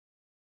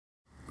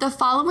The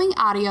following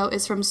audio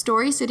is from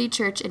Story City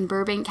Church in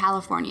Burbank,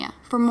 California.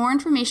 For more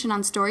information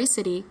on Story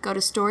City, go to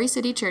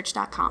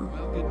storycitychurch.com.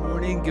 Well,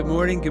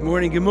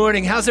 good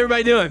morning. How's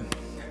everybody doing?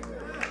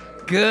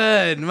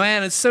 Good,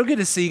 man. It's so good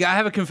to see you. I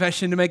have a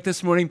confession to make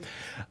this morning.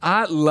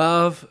 I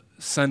love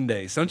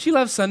Sundays. Don't you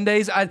love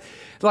Sundays?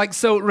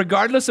 So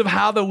regardless of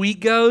how the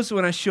week goes,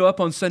 when I show up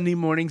on Sunday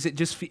mornings, it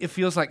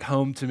feels like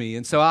home to me.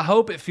 And so I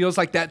hope it feels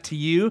like that to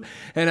you.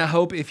 And I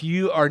hope if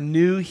you are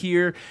new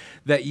here,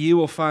 that you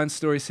will find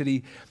Story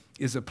City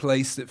is a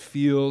place that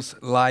feels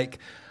like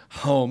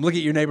home. Look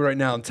at your neighbor right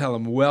now and tell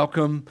them,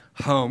 welcome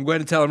home. Go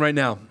ahead and tell them right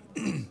now.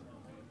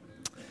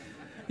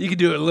 You can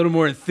do it a little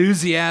more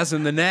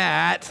enthusiasm than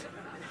that.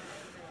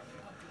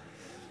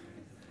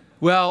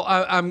 Well,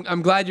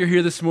 I'm glad you're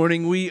here this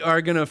morning. We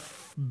are going to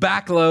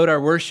backload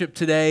our worship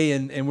today,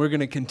 and we're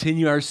going to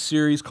continue our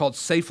series called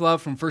Safe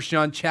Love from 1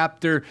 John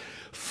chapter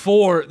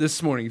 4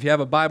 this morning. If you have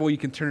a Bible, you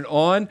can turn it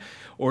on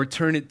or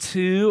turn it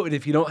to. And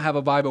if you don't have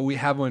a Bible, we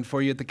have one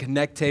for you at the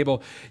Connect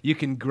table. You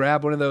can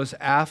grab one of those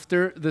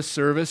after the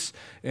service,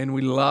 and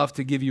we love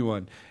to give you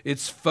one.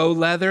 It's faux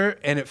leather,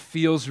 and it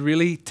feels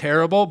really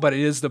terrible, but it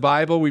is the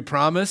Bible, we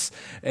promise,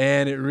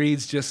 and it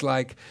reads just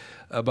like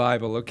a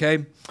Bible,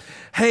 okay?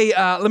 Hey,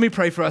 let me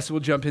pray for us. We'll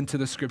jump into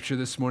the scripture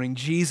this morning.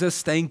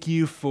 Jesus, thank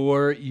you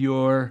for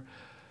your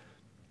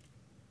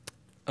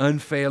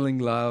unfailing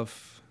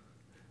love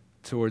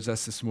towards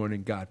us this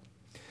morning, God.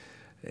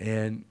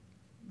 And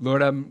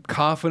Lord, I'm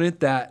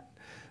confident that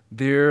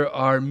there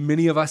are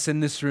many of us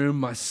in this room,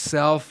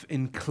 myself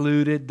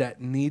included,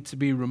 that need to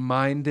be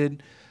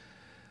reminded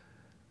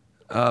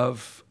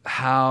of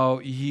how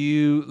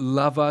you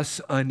love us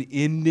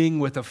unending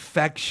with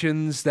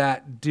affections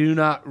that do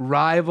not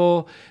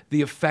rival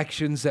the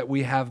affections that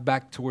we have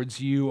back towards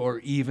you or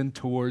even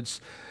towards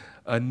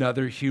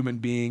another human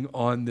being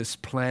on this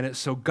planet.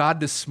 So God,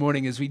 this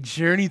morning, as we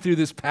journey through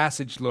this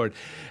passage, Lord,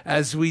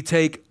 as we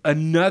take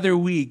another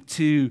week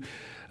to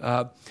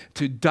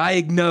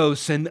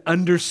diagnose and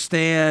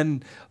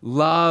understand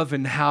love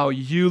and how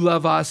you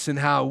love us and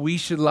how we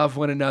should love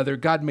one another.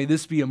 God, may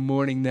this be a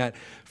morning that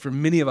for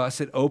many of us,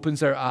 it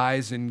opens our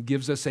eyes and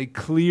gives us a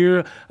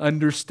clear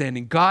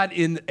understanding. God,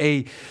 in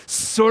a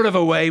sort of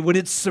a way, would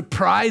it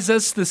surprise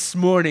us this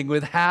morning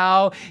with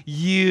how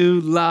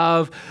you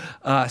love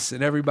us?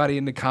 And everybody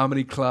in the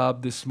comedy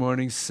club this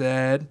morning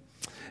said,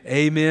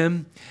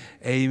 amen.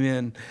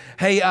 Amen.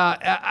 Hey,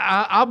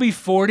 I'll be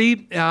 40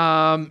 in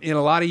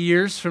a lot of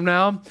years from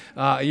now,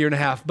 a year and a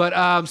half.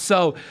 But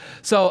so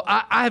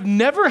I've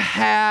never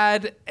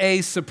had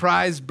a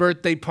surprise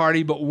birthday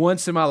party, but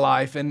once in my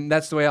life, and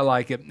that's the way I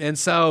like it. And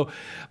so,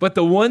 but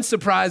the one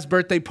surprise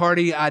birthday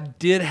party I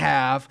did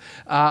have,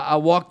 I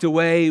walked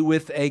away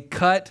with a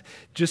cut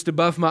just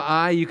above my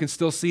eye. You can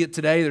still see it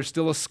today. There's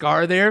still a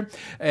scar there.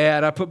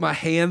 And I put my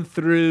hand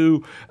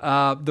through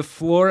the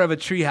floor of a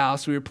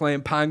treehouse. We were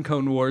playing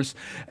Pinecone Wars.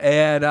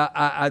 And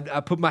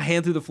I put my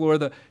hand through the floor of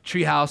the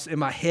treehouse, and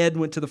my head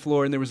went to the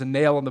floor, and there was a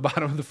nail on the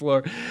bottom of the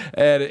floor,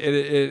 and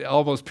it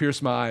almost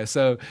pierced my eye.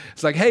 So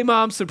it's like, hey,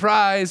 Mom,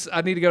 surprise,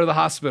 I need to go to the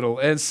hospital.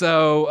 And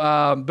so,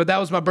 but that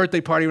was my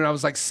birthday party when I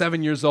was like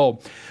 7 years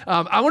old.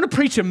 I want to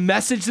preach a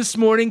message this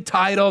morning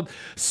titled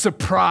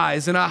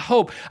Surprise. And I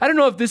don't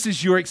know if this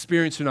is your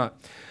experience or not,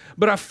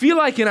 but I feel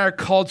like in our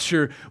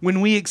culture, when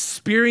we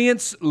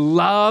experience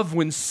love,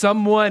 when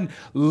someone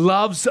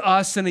loves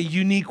us in a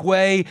unique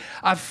way,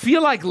 I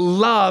feel like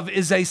love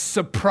is a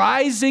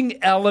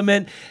surprising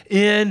element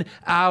in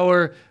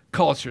our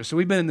culture. So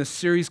we've been in this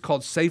series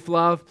called Safe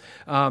Love.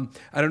 I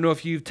don't know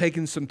if you've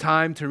taken some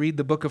time to read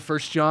the book of 1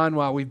 John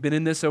while we've been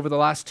in this over the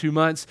last 2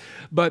 months,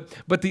 but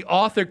the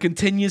author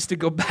continues to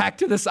go back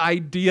to this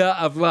idea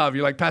of love.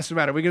 You're like, Pastor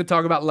Matt, are we going to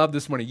talk about love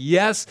this morning?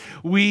 Yes,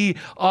 we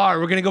are.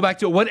 We're going to go back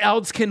to it. What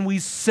else can we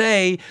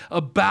say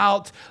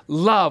about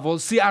love? Well,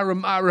 see, I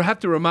have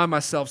to remind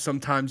myself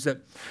sometimes that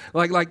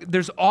like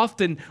there's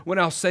often when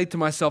I'll say to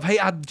myself, hey,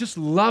 I'd just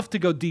love to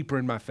go deeper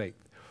in my faith.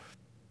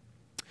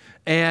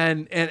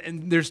 And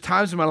there's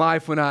times in my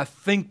life when I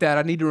think that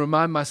I need to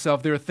remind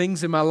myself there are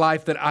things in my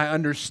life that I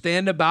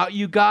understand about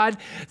you, God,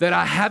 that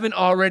I haven't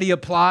already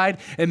applied,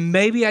 and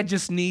maybe I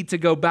just need to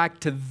go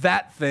back to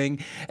that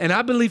thing. And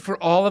I believe for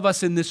all of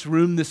us in this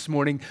room this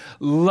morning,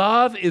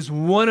 love is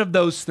one of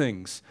those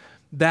things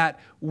that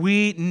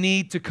we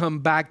need to come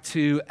back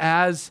to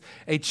as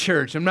a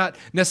church. I'm not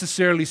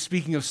necessarily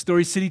speaking of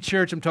Story City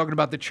Church. I'm talking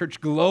about the church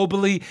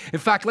globally. In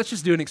fact, let's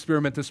just do an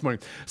experiment this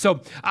morning.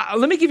 So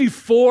let me give you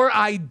 4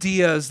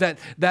 ideas that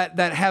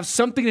have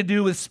something to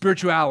do with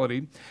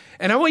spirituality.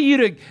 And I want you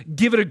to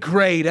give it a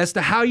grade as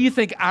to how you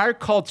think our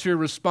culture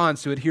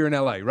responds to it here in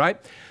LA, right?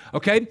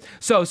 Okay,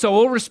 so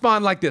we'll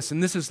respond like this,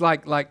 and this is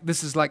like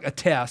a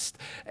test,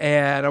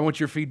 and I want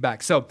your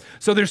feedback. So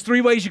there's 3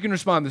 ways you can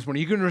respond this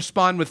morning. You can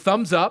respond with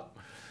thumbs up.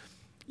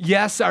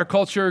 Yes, our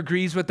culture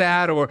agrees with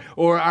that, or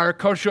our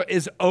culture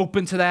is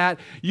open to that.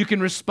 You can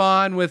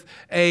respond with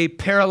a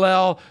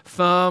parallel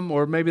thumb,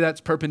 or maybe that's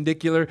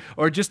perpendicular,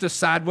 or just a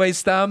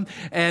sideways thumb,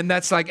 and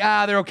that's like,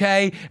 they're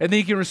okay. And then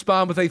you can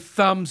respond with a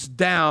thumbs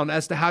down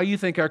as to how you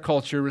think our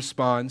culture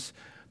responds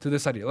to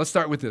this idea. Let's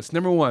start with this.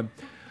 Number one,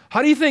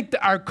 how do you think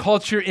that our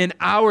culture in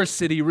our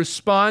city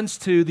responds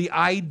to the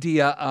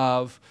idea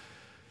of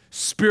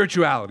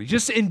spirituality?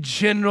 Just in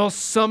general,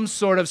 some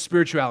sort of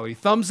spirituality.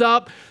 Thumbs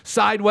up,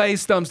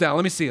 sideways, thumbs down.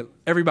 Let me see it.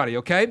 Everybody,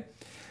 okay?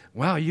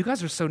 Wow, you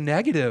guys are so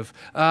negative.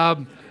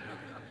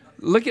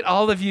 Look at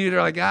all of you that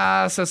are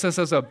like,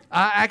 so.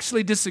 I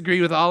actually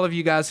disagree with all of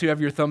you guys who have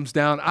your thumbs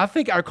down. I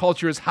think our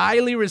culture is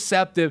highly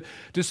receptive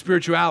to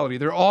spirituality.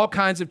 There are all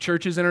kinds of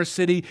churches in our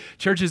city,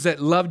 churches that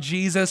love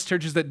Jesus,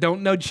 churches that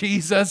don't know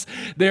Jesus.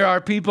 There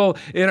are people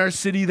in our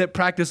city that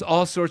practice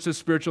all sorts of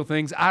spiritual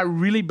things. I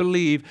really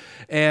believe,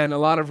 and a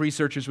lot of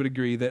researchers would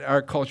agree, that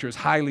our culture is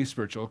highly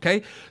spiritual,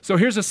 okay? So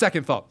here's a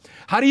second thought.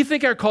 How do you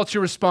think our culture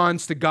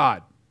responds to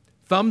God?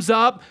 Thumbs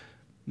up,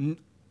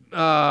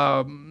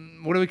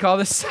 what do we call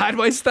this?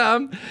 Sideways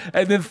thumb,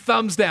 and then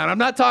thumbs down. I'm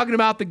not talking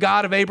about the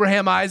God of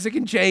Abraham, Isaac,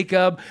 and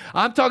Jacob.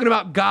 I'm talking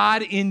about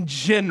God in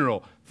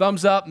general.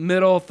 Thumbs up,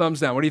 middle,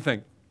 thumbs down. What do you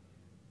think?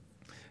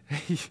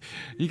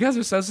 You guys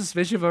are so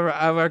suspicious of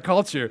our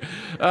culture.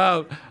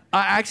 I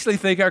actually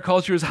think our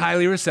culture is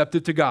highly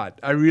receptive to God.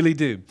 I really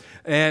do.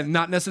 And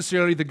not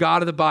necessarily the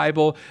God of the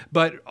Bible,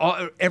 but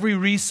every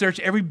research,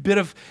 every bit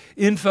of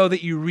info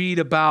that you read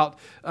about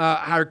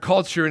our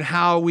culture and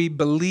how we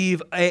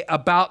believe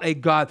about a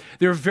God.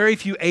 There are very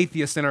few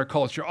atheists in our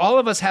culture. All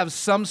of us have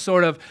some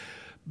sort of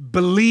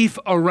belief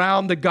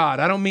around the God.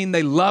 I don't mean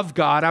they love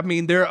God. I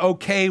mean they're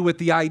okay with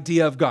the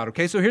idea of God.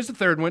 Okay, so here's the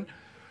third one.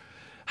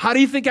 How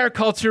do you think our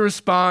culture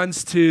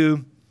responds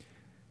to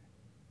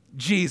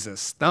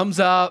Jesus? Thumbs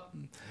up.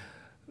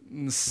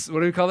 What do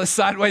we call this?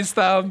 Sideways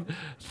thumb.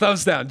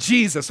 Thumbs down.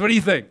 Jesus, what do you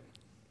think?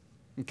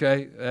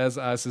 Okay, as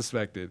I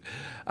suspected.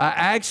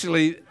 I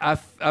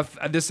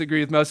disagree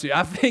with most of you.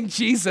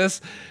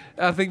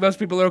 I think most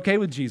people are okay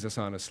with Jesus,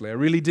 honestly. I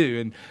really do.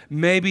 And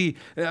maybe,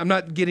 I'm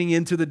not getting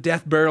into the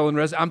death, burial, and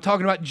resurrection. I'm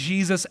talking about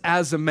Jesus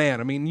as a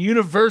man. I mean,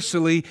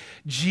 universally,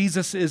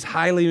 Jesus is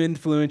highly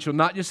influential,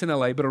 not just in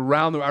LA, but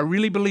around the world. I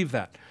really believe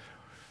that.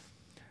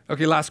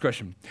 Okay, last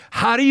question.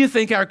 How do you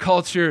think our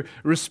culture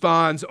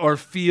responds or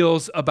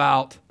feels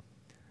about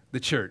the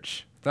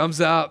church? Thumbs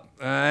up,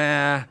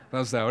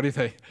 thumbs down. What do you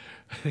think?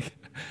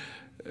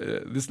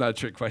 This is not a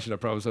trick question, I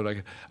promise. I'm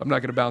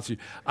not going to bounce you.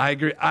 I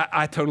agree.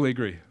 I totally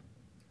agree.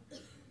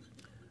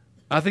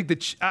 I think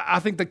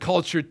the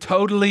culture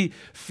totally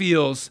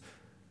feels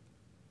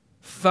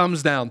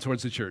thumbs down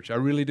towards the church. I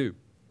really do.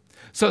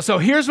 So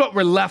here's what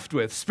we're left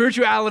with.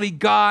 Spirituality,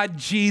 God,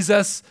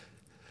 Jesus,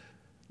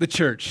 the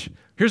church.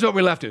 Here's what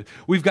we're left with.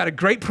 We've got a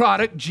great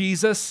product,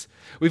 Jesus.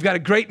 We've got a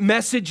great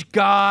message,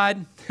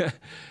 God.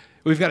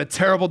 We've got a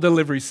terrible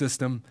delivery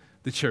system,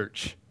 the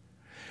church.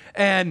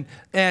 And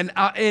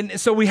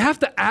so we have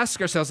to ask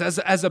ourselves,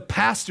 as a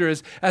pastor,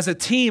 as a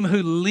team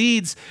who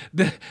leads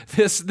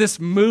this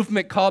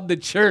movement called the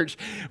church,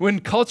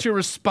 when culture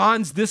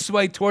responds this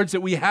way towards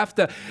it, we have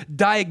to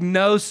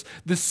diagnose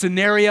the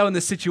scenario and the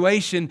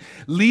situation.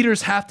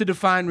 Leaders have to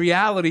define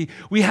reality.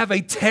 We have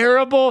a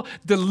terrible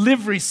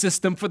delivery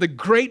system for the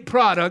great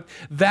product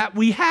that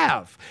we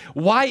have.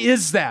 Why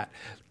is that?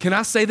 Can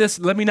I say this?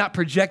 Let me not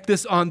project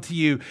this onto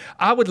you.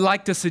 I would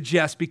like to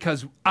suggest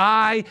because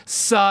I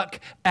suck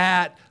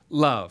at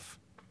love.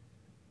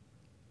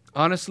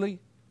 Honestly,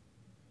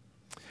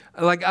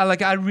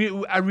 I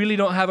really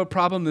don't have a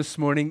problem this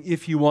morning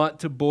if you want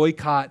to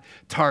boycott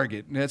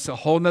Target. And that's a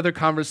whole nother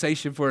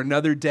conversation for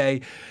another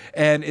day.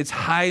 And it's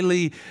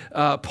highly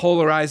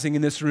polarizing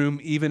in this room,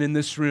 even in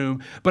this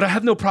room. But I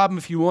have no problem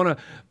if you want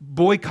to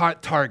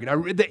boycott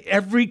Target.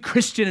 Every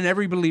Christian and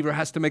every believer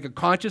has to make a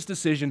conscious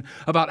decision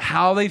about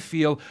how they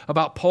feel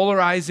about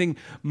polarizing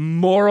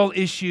moral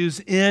issues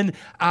in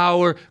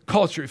our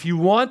culture. If you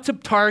want to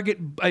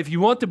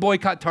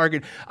boycott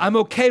Target, I'm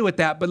okay with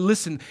that. But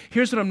listen,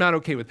 here's what I'm not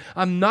okay with.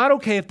 I'm not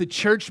okay if the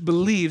church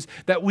believes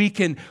that we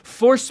can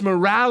force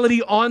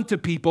morality onto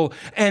people,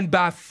 and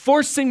by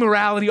forcing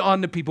morality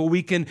onto people,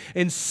 we can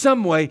in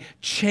some way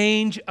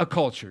change a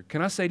culture.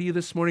 Can I say to you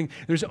this morning,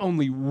 there's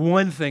only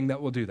one thing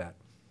that will do that.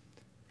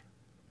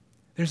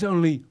 There's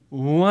only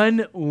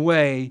one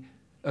way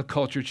a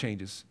culture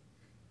changes.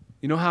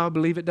 You know how I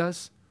believe it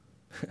does?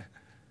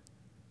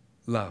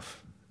 Love.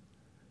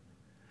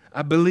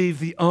 I believe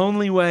the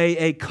only way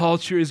a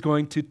culture is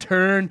going to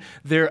turn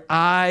their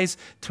eyes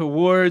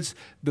towards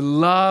the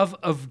love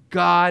of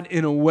God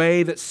in a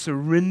way that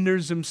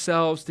surrenders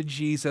themselves to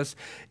Jesus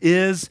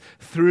is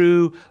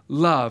through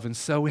love. And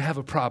so we have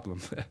a problem.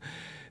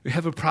 We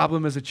have a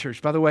problem as a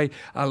church. By the way,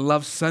 I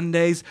love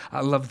Sundays.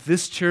 I love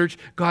this church.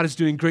 God is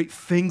doing great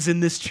things in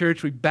this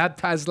church. We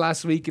baptized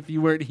last week if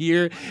you weren't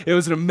here. It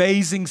was an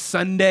amazing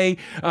Sunday.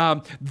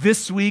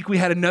 This week we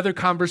had another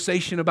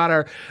conversation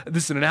about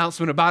this is an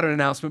announcement about an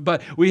announcement,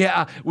 but we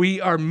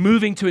are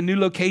moving to a new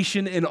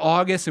location in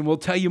August, and we'll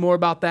tell you more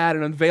about that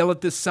and unveil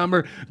it this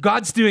summer.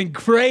 God's doing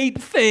great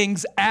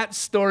things at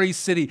Story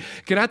City.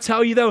 Can I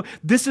tell you though,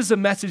 this is a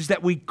message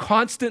that we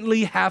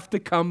constantly have to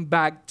come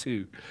back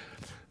to.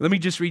 Let me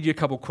just read you a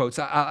couple quotes.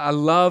 I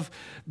love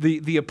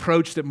the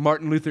approach that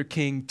Martin Luther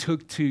King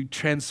took to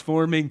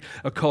transforming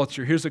a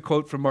culture. Here's a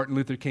quote from Martin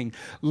Luther King.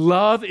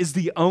 "Love is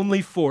the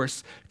only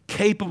force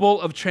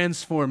capable of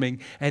transforming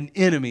an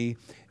enemy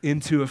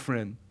into a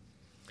friend."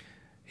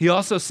 He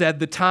also said,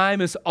 "The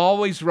time is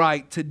always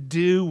right to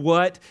do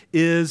what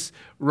is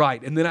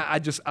right." And then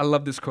I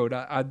love this quote.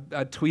 I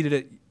tweeted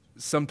it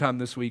sometime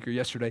this week or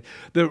yesterday.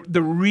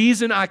 The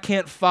reason I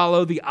can't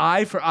follow the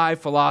eye for eye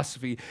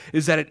philosophy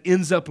is that it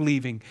ends up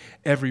leaving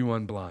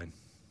everyone blind.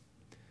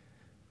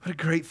 What a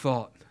great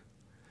thought.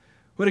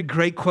 What a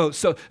great quote.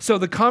 So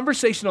the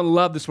conversation on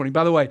love this morning,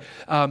 by the way,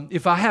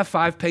 if I have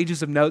 5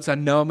 pages of notes, I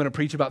know I'm going to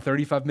preach about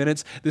 35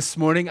 minutes. This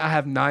morning, I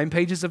have 9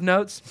 pages of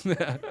notes.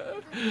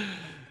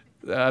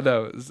 I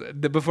know.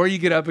 Before you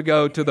get up and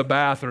go to the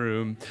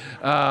bathroom,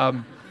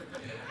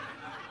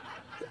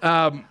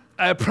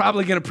 I'm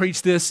probably going to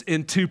preach this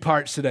in 2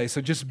 parts today, so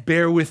just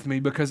bear with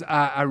me because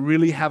I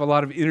really have a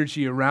lot of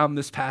energy around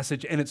this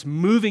passage, and it's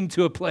moving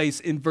to a place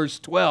in verse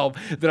 12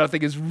 that I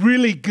think is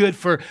really good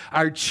for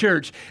our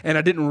church. And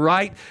I didn't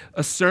write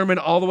a sermon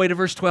all the way to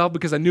verse 12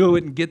 because I knew I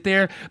wouldn't get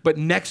there, but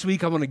next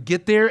week I want to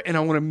get there, and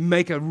I want to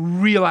make a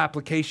real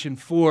application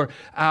for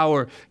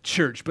our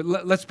church. But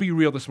let's be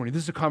real this morning.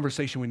 This is a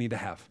conversation we need to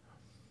have.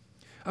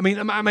 I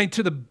mean,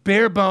 to the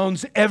bare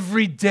bones,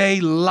 everyday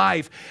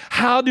life.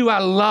 How do I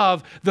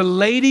love the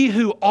lady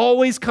who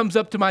always comes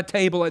up to my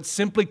table at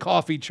Simply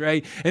Coffee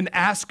Tray and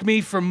asks me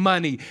for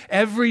money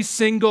every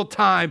single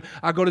time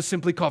I go to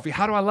Simply Coffee?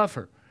 How do I love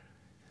her?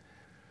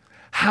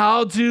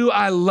 How do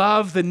I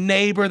love the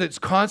neighbor that's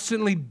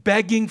constantly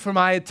begging for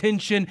my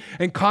attention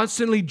and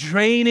constantly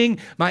draining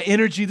my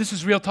energy? This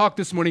is real talk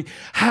this morning.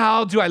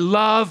 How do I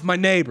love my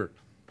neighbor?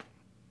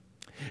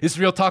 It's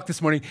real talk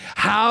this morning.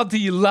 How do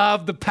you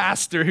love the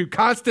pastor who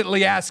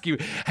constantly asks you,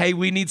 hey,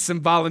 we need some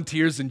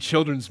volunteers in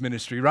children's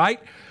ministry, right?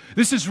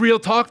 This is real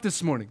talk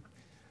this morning.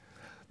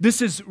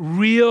 This is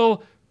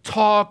real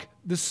talk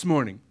this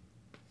morning.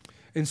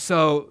 And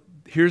so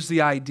here's the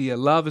idea.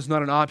 Love is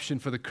not an option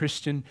for the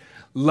Christian.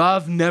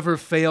 Love never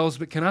fails.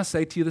 But can I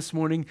say to you this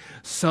morning,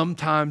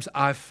 sometimes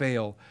I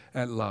fail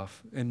at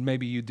love, and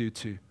maybe you do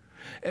too.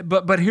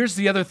 But here's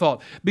the other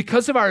thought.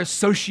 Because of our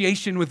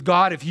association with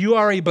God, if you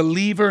are a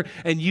believer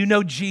and you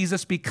know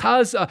Jesus,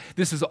 because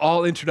this is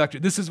all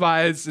introductory. This is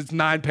why it's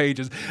 9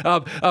 pages.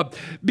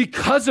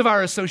 Because of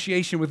our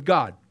association with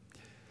God,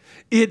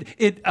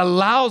 it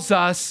allows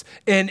us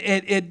and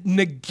it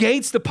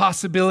negates the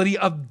possibility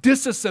of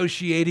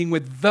disassociating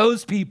with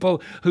those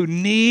people who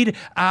need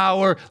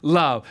our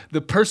love.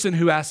 The person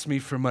who asks me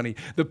for money,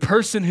 the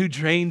person who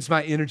drains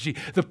my energy,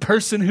 the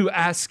person who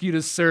asks you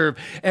to serve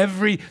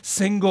every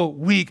single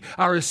week.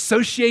 Our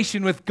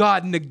association with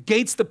God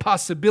negates the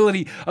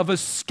possibility of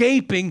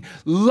escaping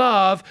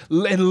love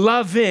and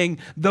loving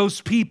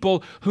those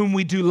people whom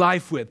we do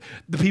life with,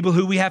 the people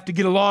who we have to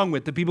get along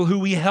with, the people who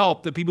we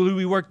help, the people who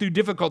we work through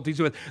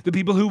difficulties with, the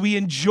people who we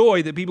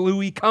enjoy, the people who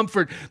we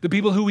comfort, the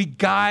people who we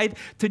guide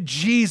to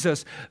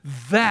Jesus.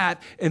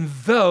 That and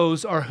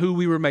those are who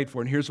we were made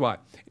for. And here's why.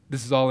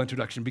 This is all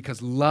introduction,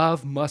 because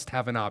love must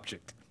have an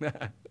object.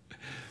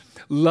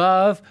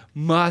 Love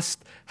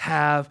must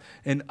have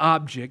an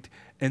object.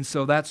 And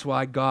so that's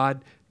why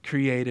God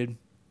created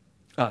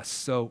us.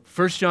 So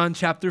 1 John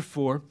chapter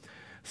 4,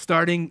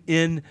 starting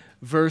in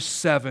verse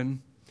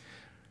 7,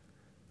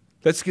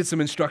 let's get some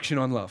instruction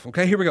on love.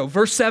 Okay, here we go.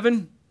 Verse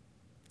 7.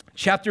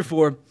 Chapter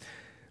 4,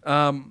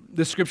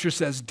 the scripture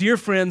says, "Dear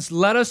friends,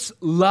 let us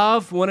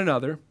love one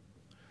another."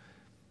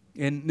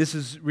 And this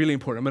is really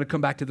important. I'm going to come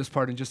back to this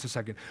part in just a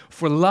second.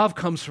 "For love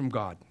comes from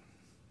God."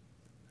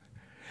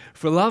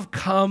 For love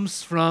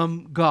comes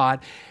from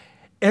God.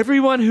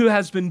 Everyone who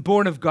has been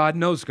born of God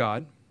knows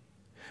God.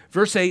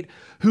 Verse 8,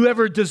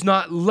 "Whoever does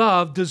not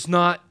love does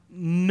not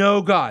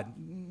know God."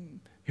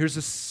 Here's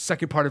the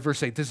second part of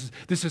verse 8. This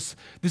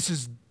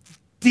is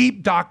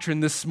deep doctrine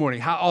this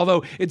morning.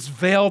 Although it's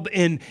veiled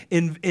in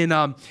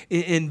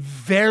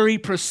very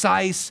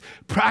precise,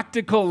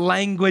 practical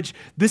language,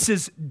 this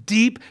is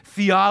deep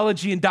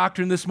theology and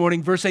doctrine this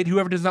morning. Verse 8,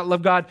 "Whoever does not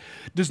love God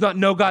does not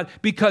know God,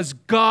 because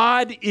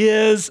God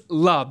is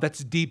love."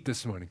 That's deep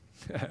this morning.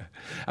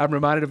 I'm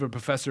reminded of a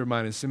professor of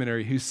mine in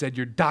seminary who said,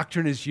 your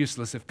doctrine is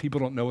useless if people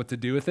don't know what to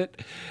do with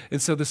it.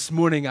 And so this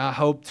morning, I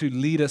hope to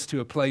lead us to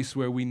a place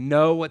where we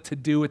know what to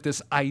do with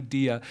this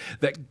idea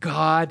that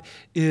God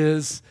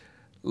is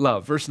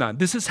love. Verse 9,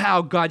 "This is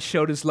how God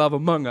showed his love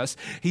among us.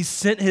 He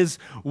sent his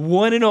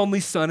one and only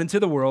Son into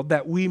the world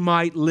that we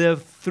might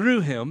live through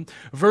him."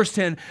 Verse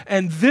 10,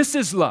 "And this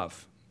is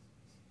love.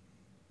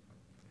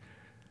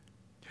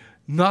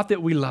 Not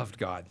that we loved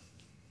God,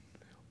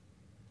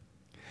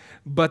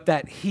 but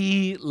that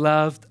he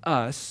loved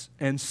us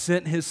and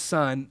sent his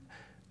Son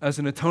as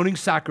an atoning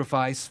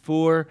sacrifice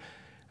for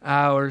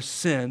our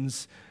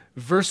sins."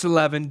 Verse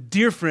 11,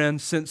 "Dear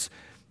friends, since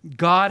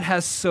God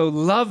has so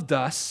loved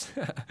us,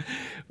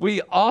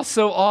 we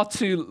also ought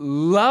to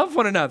love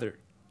one another."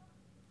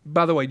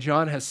 By the way,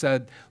 John has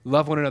said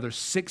love one another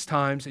 6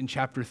 times in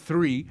chapter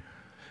 3.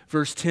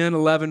 verse 10,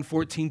 11,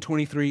 14,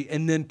 23,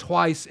 and then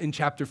twice in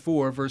chapter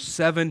 4, verse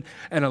 7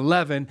 and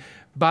 11.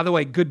 By the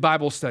way, good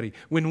Bible study.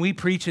 When we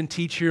preach and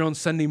teach here on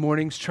Sunday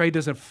mornings, Trey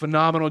does a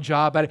phenomenal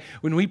job at it.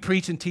 When we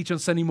preach and teach on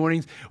Sunday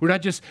mornings, we're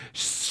not just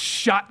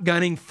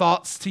shotgunning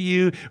thoughts to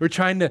you. We're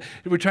trying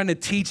to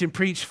teach and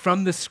preach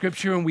from the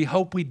scripture, and we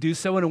hope we do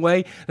so in a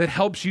way that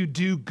helps you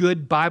do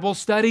good Bible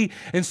study.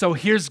 And so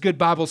here's good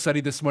Bible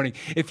study this morning.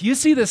 If you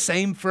see the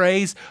same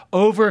phrase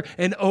over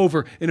and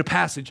over in a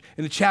passage,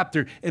 in a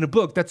chapter, in a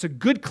book, that's a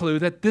good clue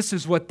that this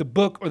is what the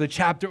book or the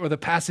chapter or the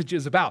passage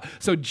is about.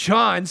 So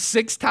John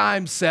 6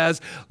 times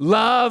says,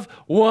 love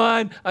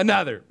one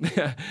another.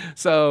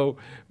 So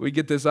we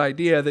get this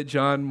idea that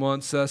John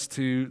wants us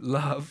to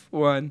love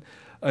one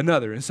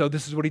another. And so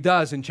this is what he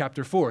does in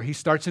chapter 4. He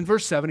starts in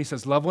verse 7. He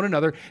says, love one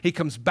another. He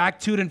comes back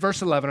to it in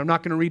verse 11. I'm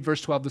not going to read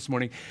verse 12 this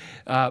morning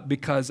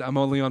because I'm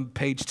only on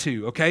page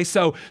 2. Okay,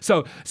 so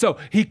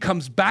he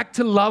comes back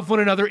to love one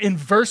another in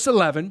verse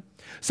 11.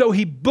 So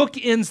he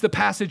bookends the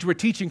passage we're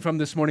teaching from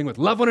this morning with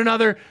love one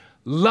another,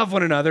 love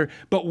one another.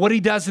 But what he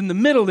does in the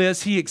middle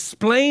is he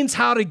explains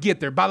how to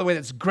get there. By the way,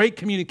 that's great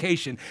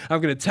communication.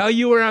 I'm going to tell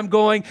you where I'm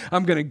going.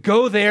 I'm going to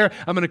go there.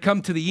 I'm going to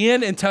come to the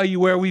end and tell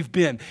you where we've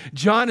been.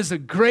 John is a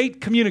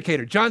great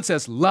communicator. John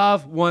says,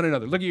 love one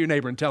another. Look at your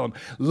neighbor and tell him,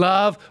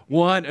 love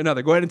one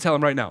another. Go ahead and tell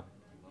him right now.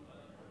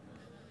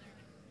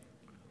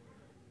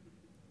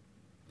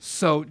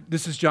 So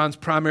this is John's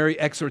primary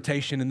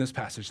exhortation in this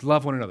passage.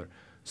 Love one another.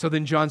 So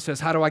then John says,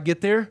 how do I get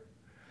there?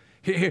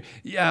 How many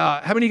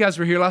of you guys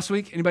were here last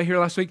week? Anybody here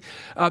last week?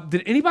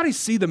 Did anybody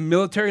see the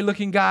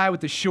military-looking guy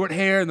with the short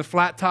hair and the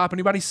flat top?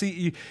 Anybody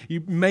see?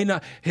 You may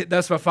not.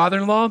 That's my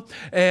father-in-law,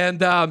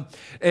 and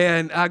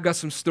I've got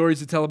some stories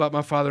to tell about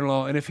my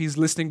father-in-law. And if he's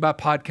listening by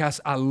podcast,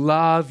 I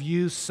love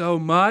you so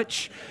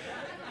much.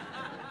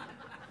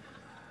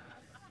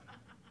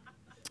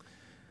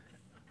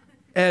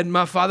 And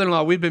my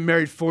father-in-law, we've been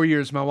married 4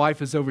 years. My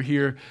wife is over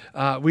here.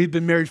 We've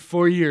been married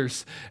 4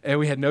 years, and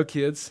we had no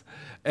kids.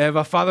 And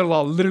my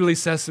father-in-law literally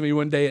says to me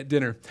one day at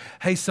dinner,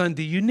 hey, son,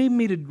 do you need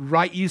me to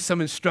write you some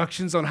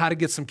instructions on how to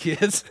get some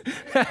kids?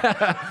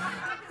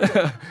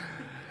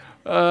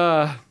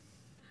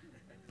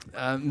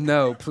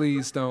 No,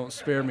 please don't.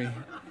 Spare me.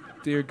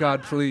 Dear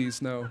God,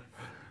 please, no.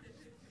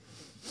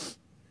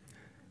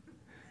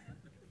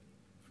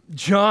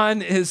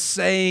 John is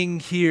saying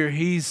here,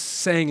 he's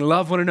saying,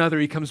 love one another.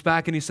 He comes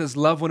back and he says,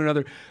 love one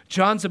another.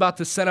 John's about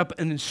to set up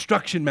an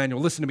instruction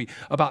manual, listen to me,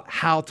 about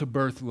how to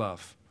birth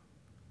love.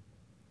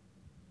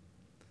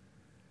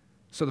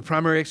 So the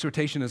primary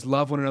exhortation is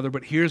love one another,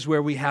 but here's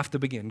where we have to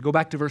begin. Go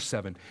back to verse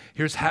 7.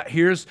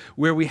 Here's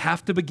where we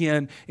have to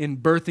begin in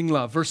birthing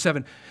love.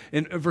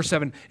 In verse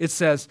 7, it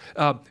says,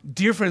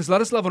 dear friends, let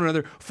us love one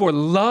another, for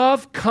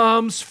love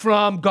comes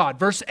from God.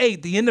 Verse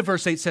 8, the end of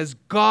verse 8 says,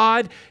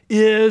 God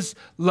is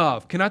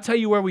love. Can I tell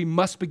you where we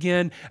must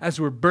begin as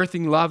we're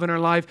birthing love in our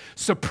life?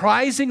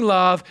 Surprising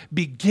love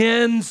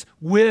begins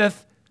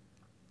with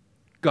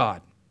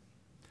God.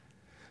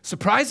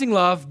 Surprising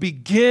love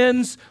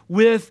begins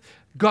with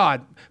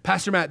God.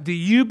 Pastor Matt, do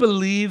you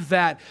believe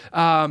that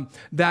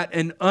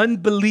an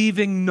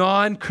unbelieving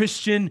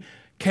non-Christian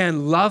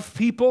can love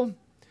people?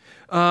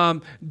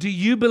 Do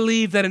you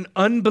believe that an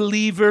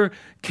unbeliever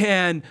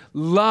can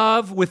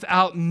love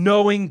without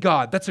knowing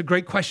God? That's a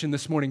great question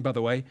this morning, by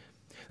the way.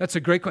 That's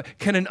a great question.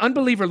 Can an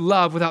unbeliever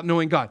love without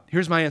knowing God?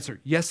 Here's my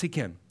answer. Yes, he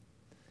can.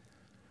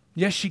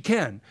 Yes, she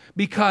can,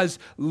 because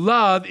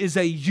love is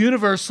a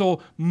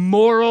universal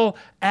moral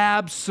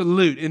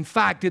absolute. In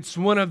fact, it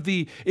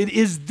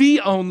is the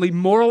only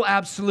moral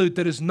absolute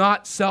that is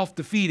not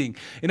self-defeating.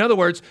 In other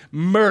words,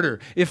 murder.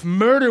 If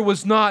murder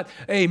was not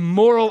a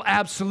moral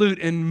absolute,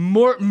 and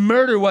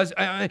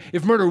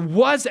if murder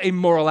was a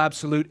moral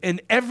absolute,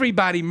 and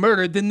everybody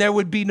murdered, then there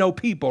would be no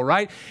people,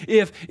 right?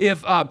 If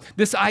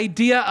this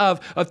idea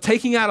of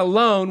taking out a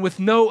loan with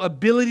no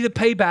ability to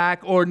pay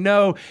back or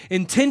no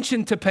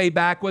intention to pay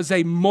back was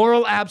a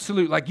moral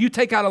absolute. Like you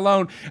take out a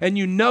loan and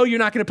you know you're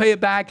not going to pay it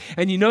back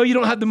and you know you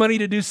don't have the money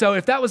to do so.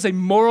 If that was a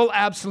moral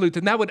absolute,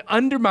 then that would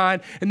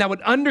undermine and that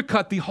would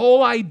undercut the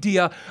whole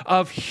idea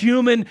of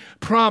human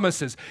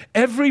promises.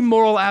 Every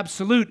moral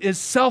absolute is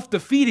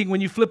self-defeating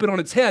when you flip it on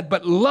its head,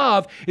 but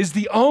love is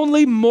the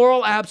only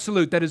moral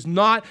absolute that is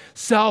not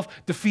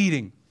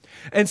self-defeating.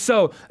 And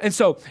so,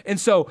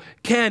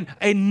 can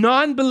a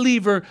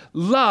non-believer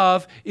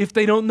love if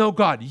they don't know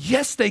God?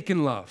 Yes, they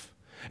can love.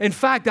 In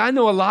fact, I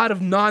know a lot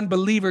of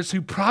non-believers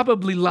who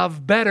probably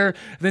love better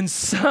than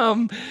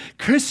some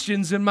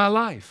Christians in my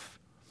life.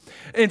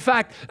 In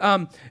fact,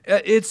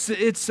 it's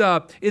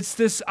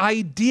this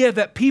idea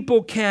that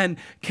people can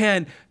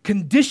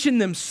condition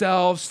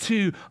themselves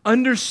to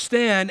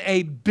understand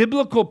a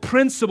biblical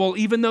principle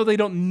even though they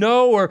don't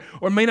know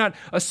or may not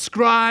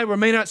ascribe or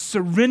may not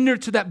surrender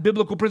to that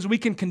biblical principle. We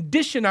can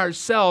condition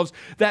ourselves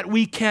that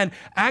we can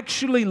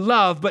actually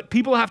love, but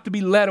people have to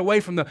be led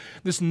away from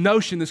this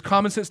notion, this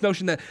common sense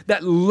notion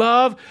that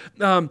love,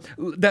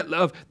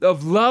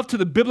 of love to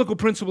the biblical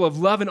principle of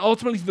love and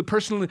ultimately to the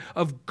person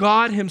of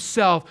God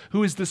himself,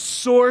 who is the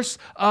source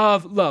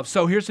of love.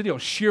 So here's the deal,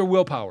 sheer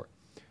willpower.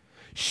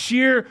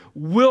 sheer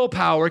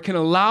willpower can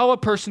allow a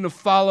person to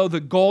follow the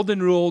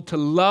golden rule to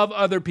love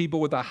other people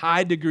with a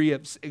high degree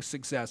of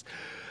success.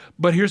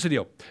 But here's the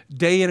deal.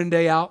 Day in and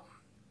day out,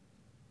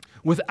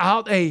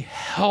 without a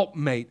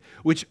helpmate,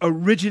 which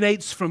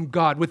originates from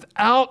God,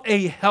 without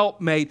a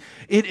helpmate,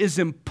 it is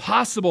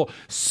impossible,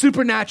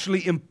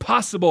 supernaturally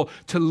impossible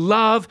to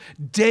love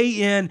day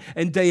in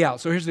and day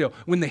out. So here's the deal.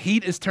 When the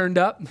heat is turned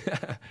up,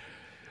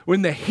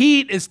 when the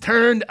heat is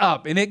turned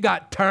up, and it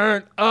got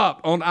turned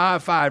up on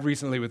I-5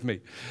 recently with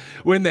me.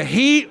 When the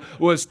heat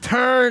was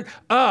turned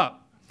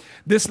up,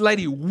 this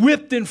lady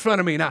whipped in front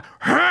of me. Now,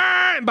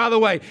 and by the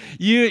way,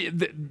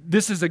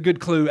 this is a good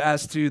clue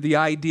as to the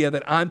idea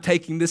that I'm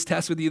taking this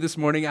test with you this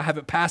morning. I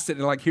haven't passed it,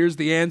 and like, here's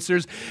the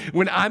answers.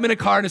 When I'm in a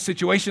car in a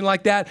situation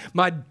like that,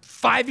 my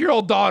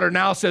 5-year-old daughter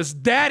now says,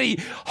 "Daddy,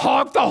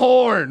 honk the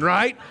horn,"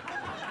 right?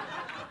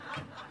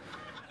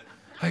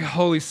 Like,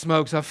 holy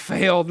smokes, I've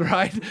failed,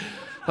 right?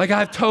 Like,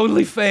 I've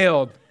totally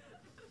failed.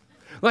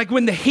 Like,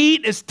 when the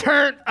heat is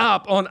turned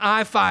up on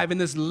I-5 and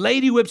this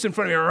lady whips in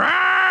front of me,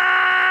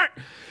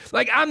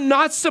 like, I'm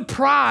not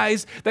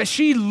surprised that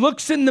she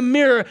looks in the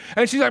mirror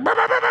and she's like,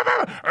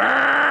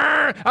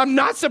 I'm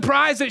not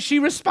surprised that she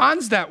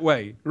responds that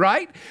way,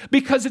 right?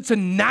 Because it's a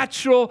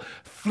natural,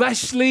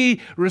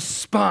 fleshly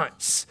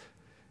response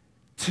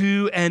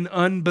to an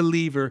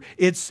unbeliever.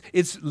 It's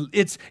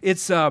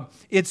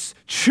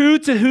true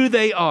to who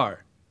they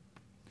are.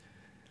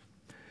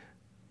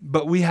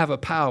 But we have a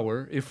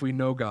power, if we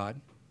know God.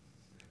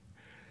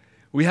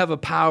 We have a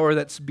power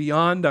that's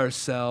beyond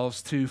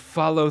ourselves to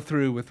follow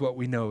through with what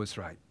we know is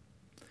right.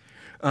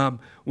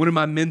 One of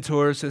my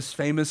mentors has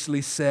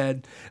famously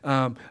said,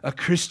 a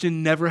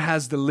Christian never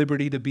has the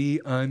liberty to be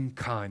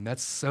unkind.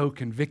 That's so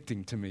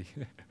convicting to me.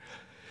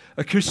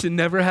 A Christian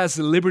never has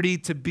the liberty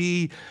to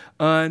be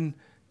unkind.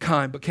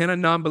 But can a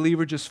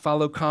non-believer just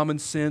follow common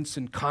sense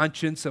and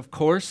conscience? Of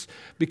course,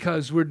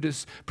 because we're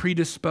just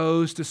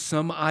predisposed to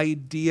some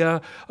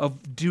idea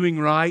of doing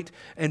right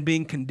and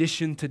being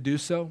conditioned to do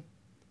so.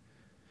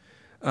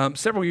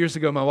 Several years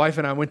ago, my wife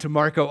and I went to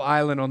Marco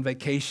Island on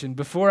vacation.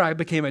 Before I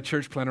became a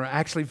church planner, I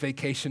actually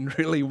vacationed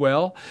really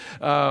well.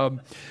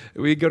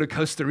 We'd go to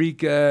Costa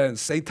Rica and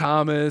St.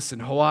 Thomas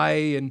and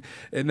Hawaii, and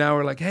now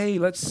we're like, hey,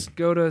 let's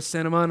go to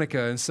Santa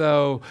Monica. And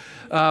so,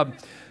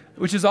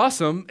 which is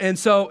awesome. And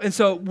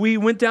so we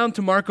went down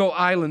to Marco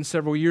Island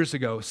several years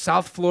ago,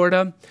 South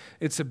Florida.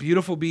 It's a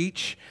beautiful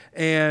beach.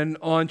 And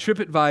on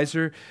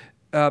TripAdvisor,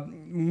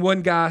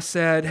 one guy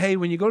said, hey,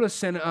 when you go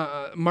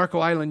to Marco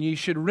Island, you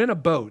should rent a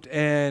boat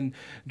and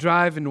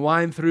drive and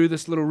wind through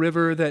this little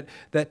river that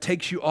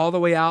takes you all the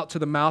way out to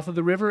the mouth of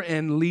the river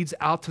and leads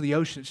out to the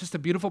ocean. It's just a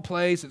beautiful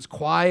place. It's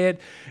quiet.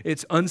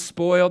 It's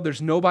unspoiled.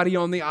 There's nobody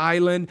on the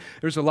island.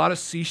 There's a lot of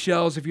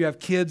seashells. If you have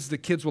kids, the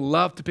kids will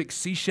love to pick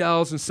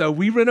seashells. And so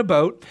we rent a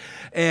boat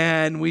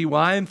and we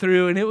wind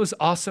through, and it was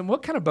awesome.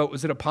 What kind of boat?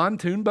 Was it a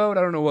pontoon boat?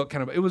 I don't know what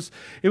kind of boat.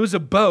 It was a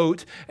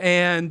boat,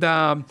 and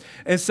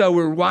so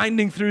we're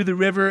winding through the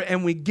river,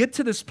 and we get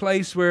to this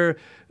place where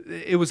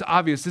it was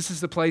obvious. This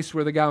is the place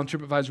where the guy on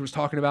TripAdvisor was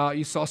talking about.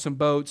 You saw some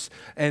boats,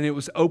 and it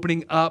was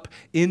opening up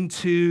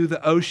into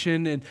the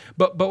ocean.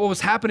 But what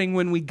was happening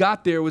when we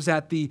got there was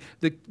that the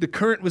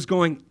current was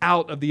going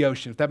out of the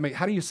ocean.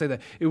 How do you say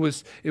that? It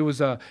was.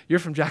 You're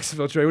from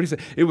Jacksonville, Trey. What do you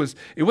say?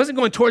 It wasn't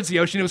going towards the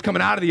ocean. It was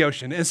coming out of the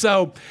ocean. And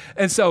so.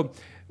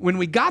 When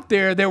we got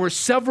there, there were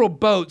several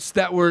boats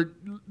that were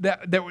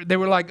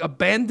like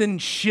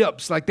abandoned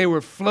ships, like they were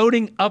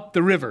floating up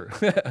the river.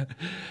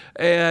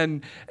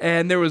 and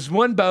there was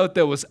one boat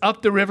that was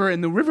up the river,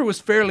 and the river was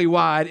fairly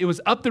wide. It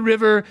was up the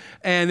river,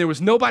 and there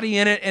was nobody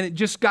in it, and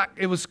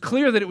it was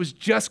clear that it was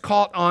just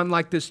caught on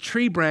like this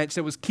tree branch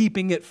that was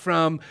keeping it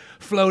from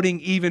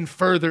floating even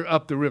further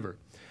up the river.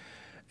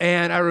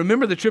 And I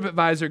remember the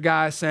TripAdvisor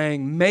guy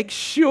saying, make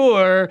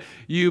sure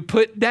you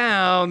put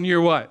down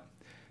your what?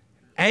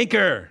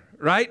 Anchor,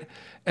 right?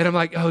 And I'm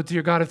like, oh,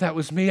 dear God, if that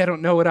was me, I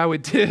don't know what I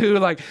would do.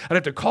 Like, I'd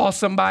have to call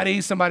somebody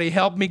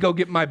help me go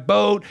get my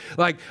boat.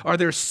 Like, are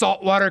there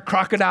saltwater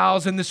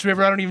crocodiles in this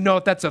river? I don't even know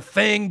if that's a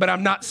thing, but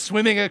I'm not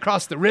swimming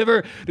across the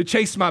river to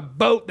chase my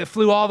boat that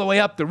flew all the way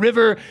up the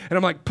river. And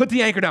I'm like, put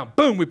the anchor down.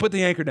 Boom, we put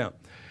the anchor down.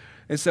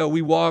 And so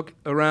we walk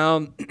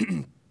around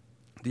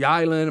the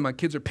island, and my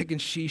kids are picking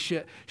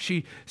seashells,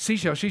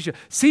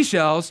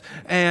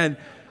 and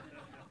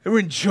we're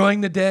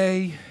enjoying the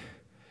day.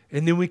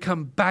 And then we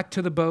come back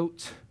to the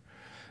boat,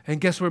 and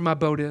guess where my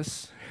boat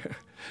is?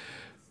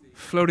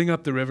 Floating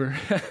up the river.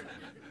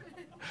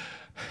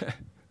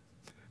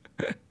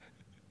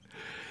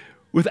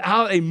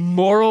 Without a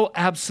moral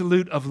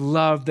absolute of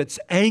love that's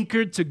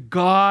anchored to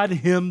God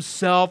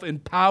Himself,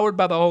 empowered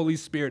by the Holy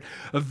Spirit,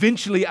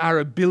 eventually our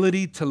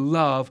ability to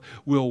love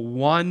will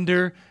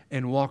wander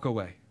and walk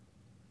away.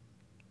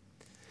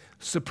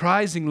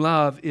 Surprising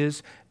love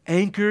is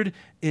anchored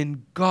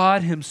in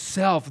God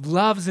himself.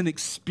 Love is an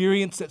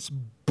experience that's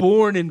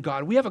born in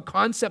God. We have a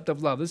concept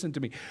of love. Listen to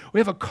me.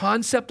 We have a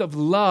concept of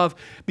love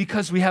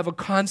because we have a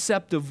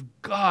concept of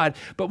God,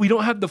 but we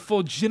don't have the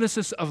full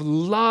genesis of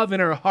love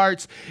in our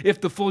hearts if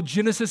the full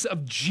genesis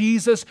of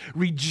Jesus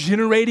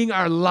regenerating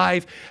our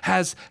life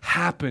has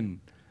happened.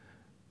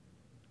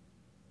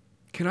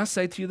 Can I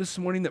say to you this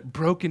morning that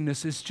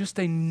brokenness is just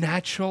a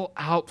natural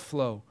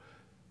outflow?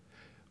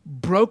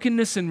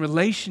 Brokenness in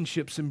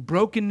relationships and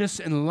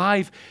brokenness in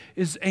life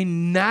is a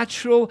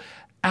natural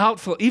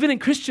outflow, even in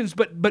Christians,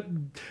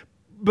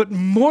 but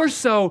more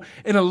so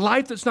in a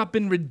life that's not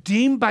been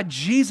redeemed by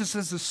Jesus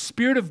as the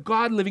Spirit of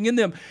God living in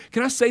them.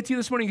 Can I say to you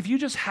this morning, if you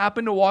just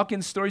happen to walk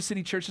in Story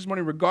City Church this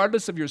morning,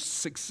 regardless of your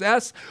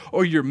success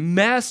or your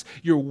mess,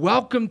 you're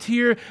welcomed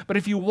here. But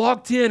if you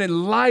walked in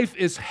and life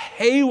is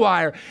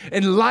haywire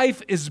and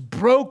life is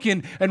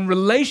broken and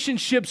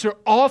relationships are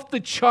off the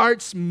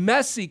charts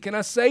messy, can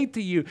I say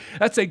to you,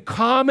 that's a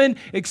common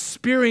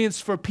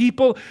experience for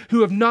people who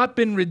have not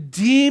been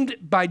redeemed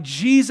by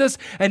Jesus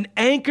and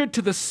anchored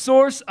to the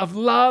source of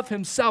love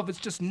himself. It's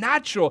just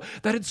natural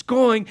that it's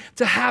going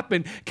to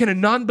happen. Can a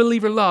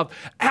non-believer love?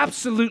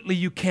 Absolutely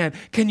you can.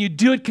 Can you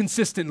do it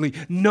consistently?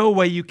 No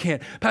way you can.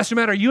 Pastor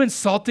Matt, are you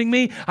insulting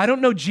me? I don't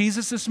know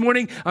Jesus this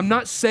morning. I'm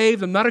not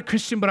saved. I'm not a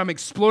Christian, but I'm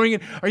exploring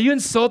it. Are you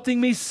insulting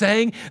me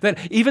saying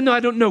that even though I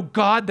don't know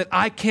God, that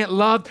I can't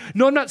love?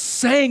 No, I'm not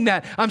saying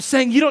that. I'm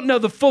saying you don't know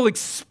the full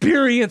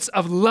experience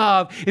of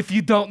love if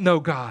you don't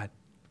know God.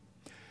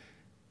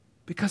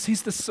 Because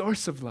he's the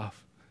source of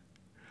love.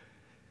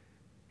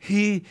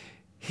 He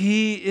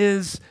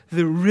is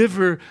the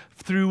river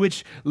through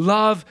which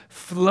love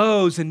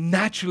flows and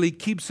naturally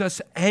keeps us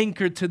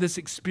anchored to this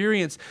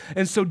experience.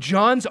 And so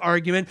John's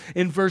argument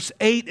in verse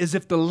 8 is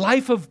if the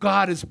life of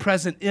God is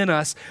present in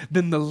us,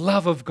 then the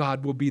love of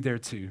God will be there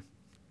too.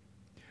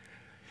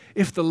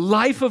 If the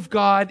life of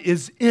God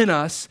is in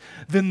us,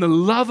 then the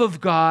love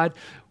of God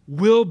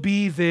will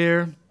be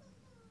there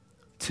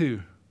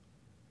too.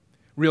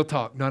 Real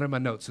talk, not in my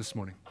notes this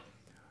morning.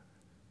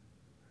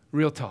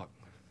 Real talk.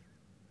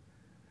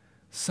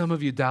 Some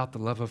of you doubt the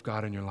love of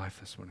God in your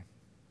life this morning.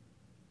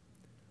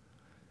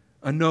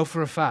 I know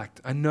for a fact,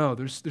 I know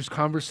there's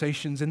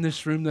conversations in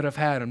this room that I've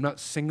had. I'm not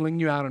singling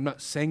you out. I'm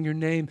not saying your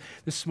name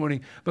this morning.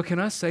 But can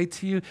I say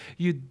to you,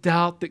 you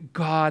doubt that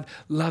God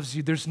loves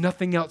you. There's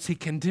nothing else he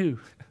can do.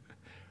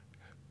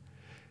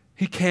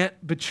 He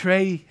can't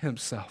betray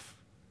himself.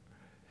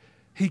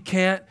 He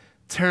can't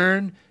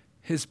turn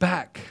his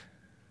back.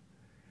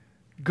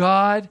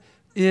 God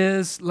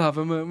is love.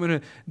 I'm going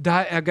to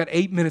die. I've got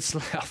 8 minutes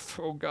left.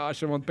 Oh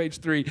gosh, I'm on page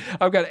 3.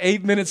 I've got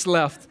 8 minutes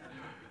left.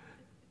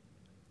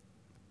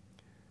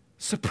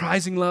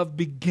 Surprising love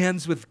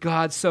begins with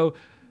God. So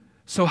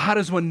how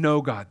does one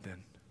know God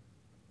then?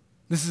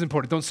 This is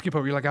important. Don't skip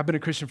over. You're like, I've been a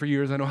Christian for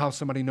years. I know how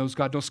somebody knows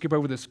God. Don't skip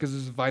over this because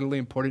this is vitally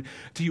important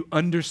to you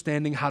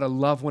understanding how to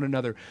love one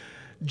another.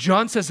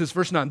 John says this,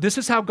 verse 9, this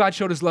is how God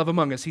showed his love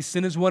among us. He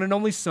sent his one and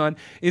only Son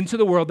into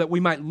the world that we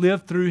might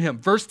live through him.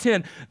 Verse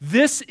 10,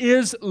 this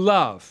is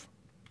love.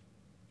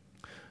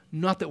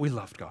 Not that we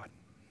loved God.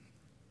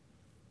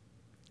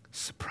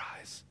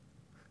 Surprise.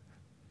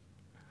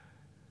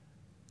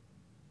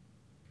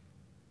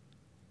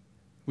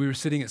 We were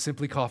sitting at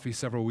Simply Coffee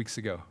several weeks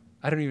ago.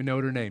 I don't even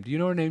know her name. Do you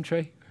know her name,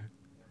 Trey?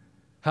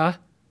 Huh?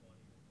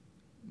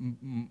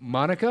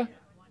 Monica?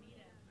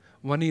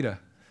 Juanita.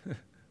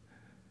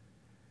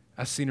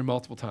 I've seen her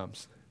multiple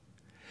times.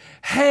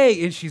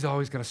 Hey, and she's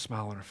always got a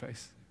smile on her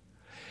face.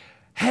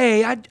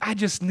 Hey, I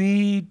just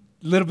need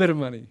a little bit of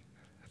money.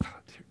 Oh,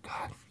 dear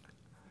God.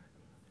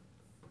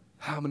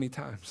 How many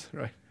times,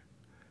 right?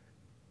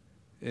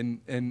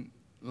 And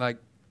like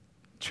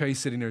Trey's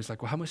sitting there, he's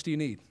like, well, how much do you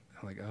need?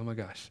 I'm like, oh my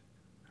gosh.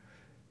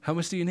 How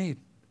much do you need?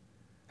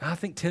 I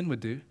think 10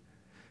 would do.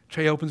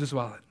 Trey opens his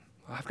wallet.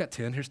 Well, I've got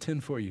 10. Here's 10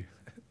 for you.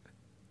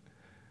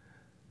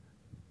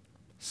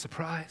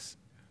 Surprise.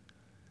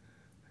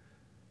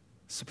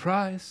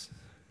 Surprise.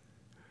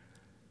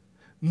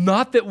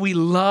 Not that we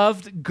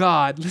loved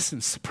God, listen,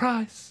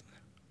 surprise,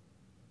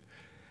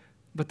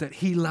 but that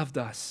he loved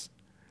us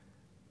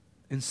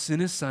and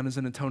sent his Son as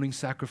an atoning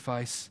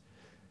sacrifice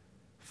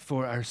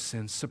for our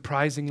sins.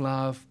 Surprising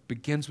love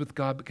begins with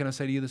God, but can I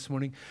say to you this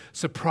morning,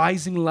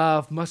 surprising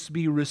love must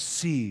be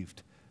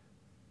received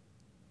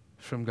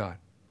from God.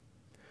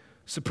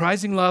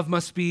 Surprising love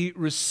must be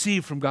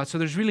received from God. So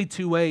there's really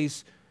two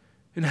ways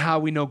in how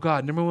we know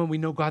God. Number one, we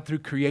know God through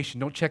creation.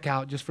 Don't check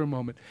out just for a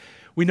moment.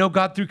 We know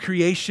God through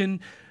creation.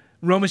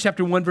 Romans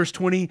chapter 1, verse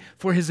 20,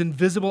 for his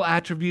invisible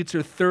attributes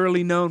are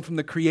thoroughly known from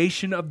the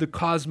creation of the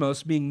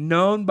cosmos, being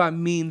known by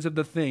means of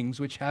the things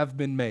which have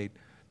been made.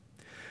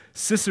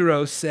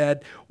 Cicero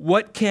said,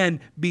 what can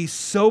be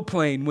so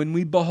plain when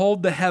we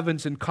behold the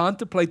heavens and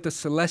contemplate the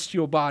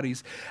celestial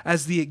bodies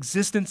as the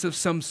existence of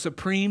some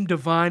supreme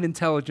divine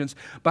intelligence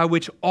by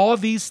which all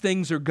these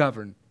things are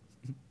governed?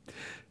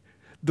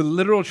 The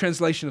literal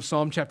translation of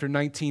Psalm chapter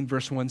 19,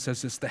 verse 1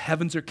 says this, the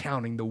heavens are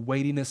counting the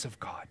weightiness of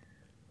God.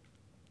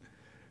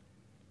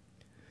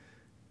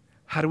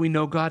 How do we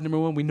know God? Number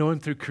one, we know him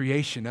through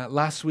creation.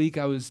 Last week,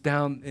 I was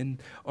down in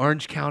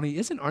Orange County.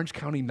 Isn't Orange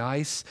County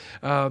nice?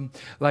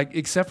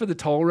 Except for the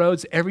toll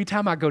roads, every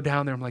time I go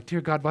down there, I'm like,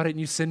 dear God, why didn't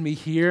you send me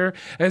here?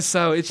 And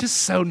so it's just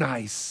so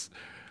nice.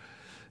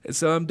 And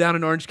so I'm down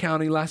in Orange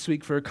County last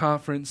week for a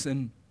conference,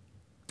 and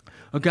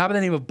a guy by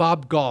the name of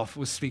Bob Goff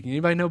was speaking.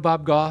 Anybody know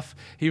Bob Goff?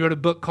 He wrote a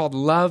book called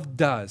Love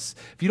Does.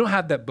 If you don't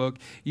have that book,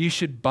 you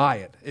should buy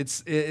it.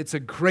 It's a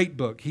great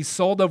book. He's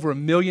sold over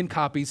 1 million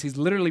copies. He's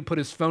literally put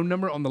his phone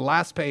number on the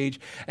last page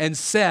and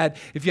said,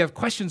 if you have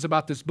questions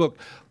about this book,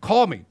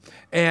 call me.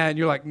 And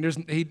you're like, there's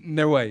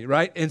no way,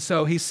 right? And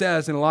so he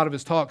says in a lot of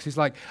his talks, he's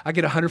like, I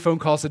get 100 phone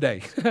calls a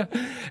day.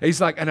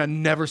 He's like, and I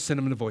never send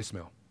them a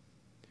voicemail.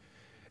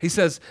 He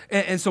says,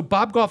 and so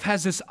Bob Goff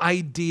has this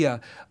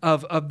idea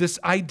of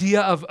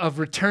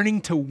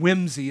returning to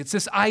whimsy. It's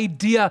this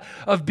idea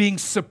of being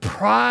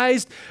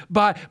surprised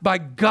by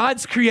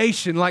God's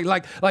creation,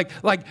 like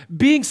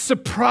being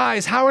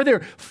surprised. How are there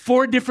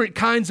 4 different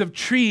kinds of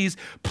trees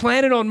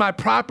planted on my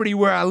property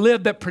where I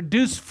live that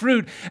produce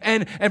fruit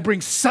and bring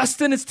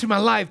sustenance to my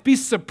life? Be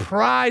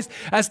surprised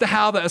as to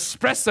how the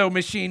espresso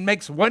machine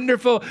makes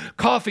wonderful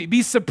coffee.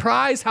 Be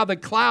surprised how the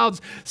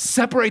clouds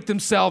separate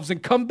themselves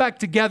and come back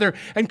together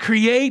and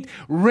create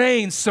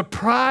rain,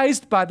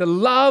 surprised by the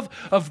love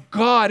of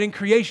God in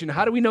creation.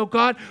 How do we know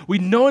God? We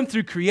know him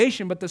through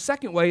creation, but the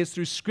second way is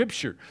through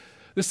Scripture.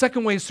 The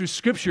second way is through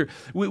Scripture.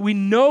 We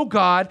know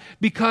God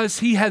because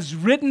he has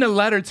written a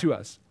letter to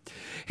us.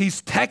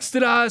 He's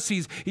texted us.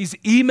 He's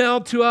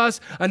emailed to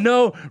us. I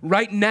know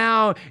right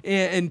now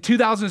in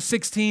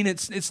 2016,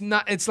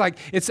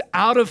 it's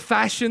out of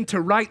fashion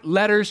to write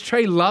letters.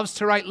 Trey loves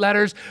to write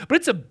letters, but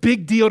it's a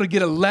big deal to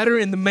get a letter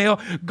in the mail.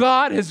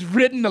 God has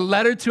written a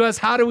letter to us.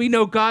 How do we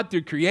know God?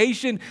 Through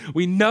creation.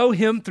 We know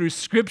him through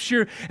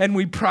Scripture, and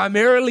we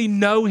primarily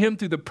know him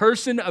through the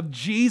person of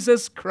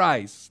Jesus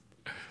Christ.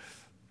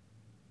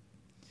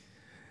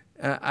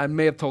 I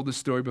may have told this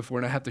story before,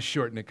 and I have to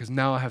shorten it because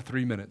now I have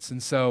 3 minutes.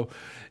 And so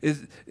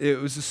it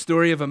was the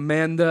story of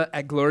Amanda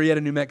at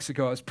Glorieta, New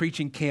Mexico. I was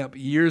preaching camp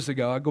years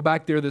ago. I go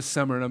back there this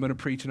summer, and I'm going to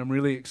preach, and I'm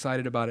really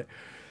excited about it.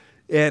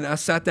 And I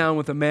sat down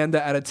with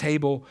Amanda at a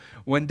table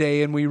one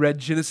day, and we read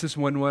Genesis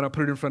 1:1. I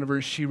put it in front of her,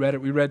 and she read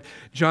it. We read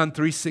John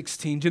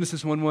 3:16.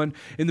 Genesis 1:1,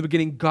 in the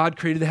beginning, God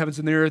created the heavens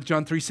and the earth.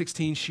 John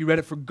 3:16, she read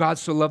it, for God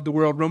so loved the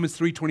world. Romans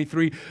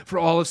 3:23, for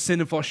all have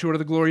sinned and fall short of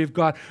the glory of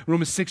God.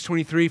 Romans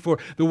 6:23, for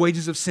the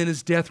wages of sin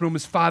is death.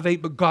 Romans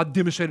 5:8, but God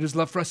demonstrated his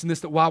love for us in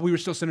this, that while we were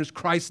still sinners,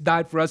 Christ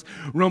died for us.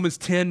 Romans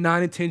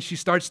 10:9 and 10, she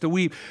starts to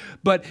weep.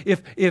 But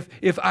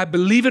if I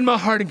believe in my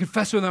heart and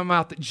confess with my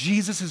mouth that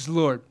Jesus is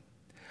Lord,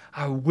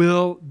 I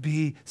will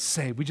be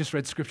saved. We just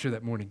read Scripture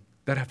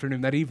that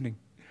afternoon, that evening.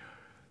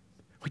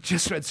 We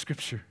just read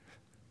Scripture.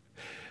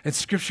 And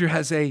Scripture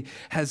has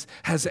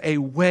a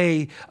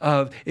way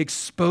of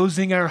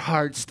exposing our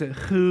hearts to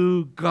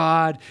who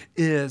God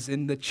is.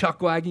 In the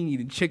chuck wagging,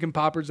 eating chicken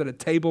poppers at a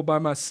table by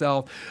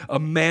myself,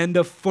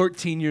 Amanda,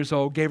 14 years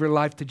old, gave her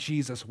life to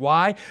Jesus.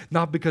 Why?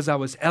 Not because I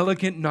was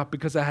elegant, not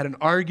because I had an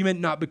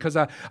argument, not because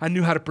I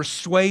knew how to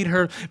persuade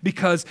her,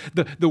 because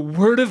the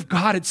Word of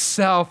God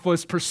itself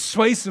was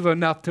persuasive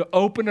enough to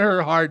open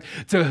her heart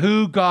to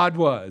who God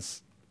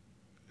was.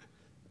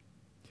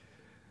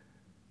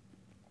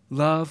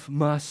 Love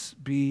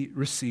must be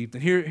received.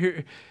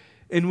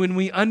 And when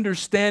we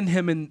understand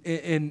him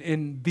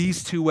in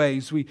these 2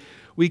 ways,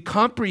 we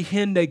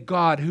comprehend a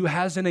God who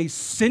has an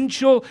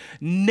essential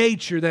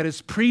nature that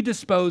is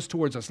predisposed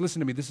towards us.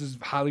 Listen to me, this is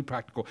highly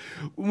practical.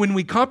 When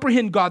we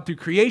comprehend God through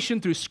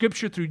creation, through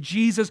Scripture, through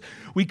Jesus,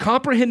 we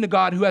comprehend a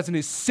God who has an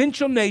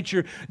essential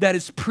nature that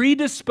is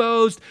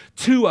predisposed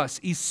to us.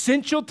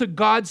 Essential to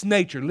God's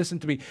nature, listen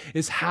to me,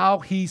 is how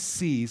he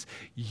sees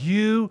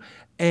you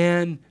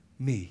and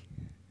me.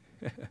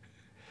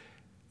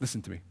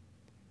 Listen to me.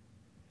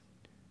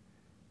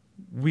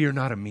 We are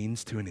not a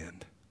means to an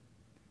end.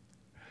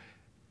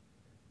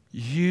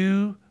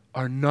 You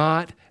are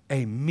not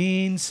a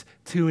means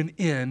to an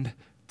end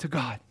to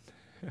God.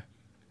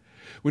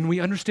 When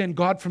we understand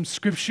God from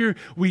Scripture,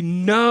 we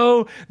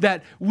know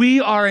that we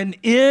are an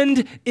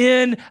end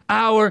in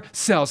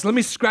ourselves. Let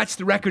me scratch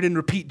the record and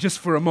repeat just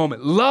for a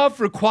moment. Love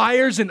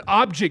requires an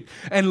object,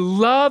 and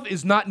love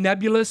is not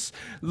nebulous.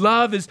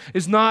 Love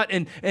is not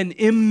an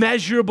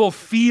immeasurable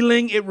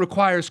feeling. It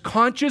requires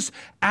conscious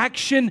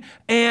action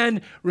and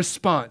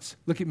response.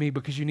 Look at me,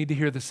 because you need to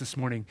hear this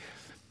morning.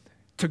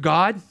 To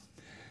God,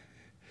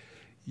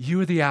 you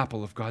are the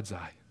apple of God's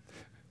eye.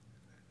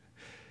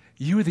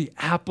 You are the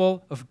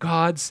apple of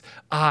God's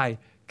eye.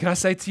 Can I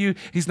say to you,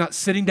 he's not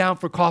sitting down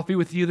for coffee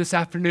with you this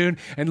afternoon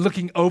and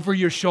looking over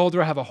your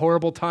shoulder. I have a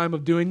horrible time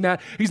of doing that.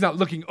 He's not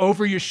looking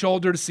over your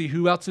shoulder to see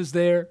who else is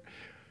there.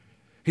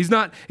 He's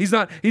not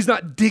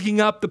digging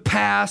up the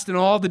past and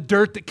all the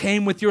dirt that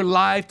came with your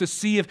life to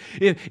see if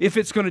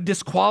it's going to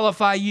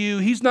disqualify you.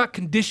 He's not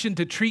conditioned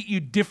to treat you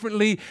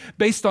differently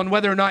based on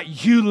whether or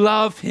not you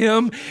love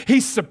him.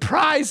 He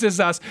surprises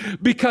us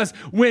because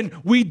when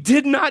we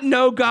did not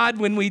know God,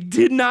 when we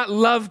did not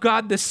love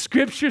God, the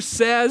scripture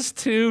says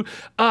to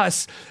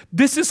us,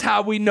 this is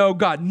how we know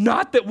God.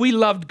 Not that we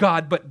loved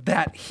God, but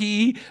that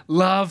he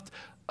loved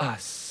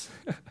us.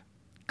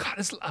 God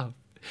is love.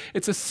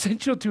 It's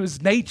essential to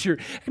his nature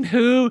and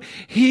who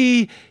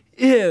he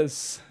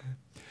is.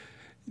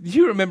 Do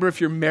you remember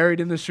if you're married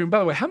in this room? By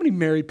the way, how many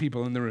married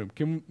people in the room?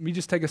 Can we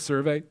just take a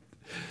survey?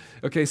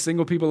 Okay,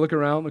 single people, look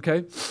around,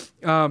 okay?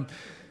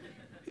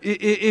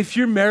 If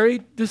you're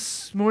married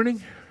this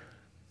morning,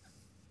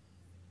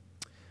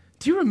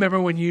 do you remember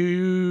when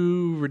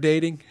you were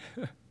dating?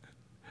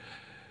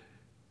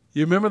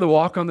 You remember the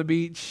walk on the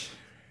beach?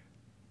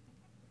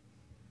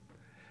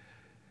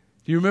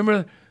 Do you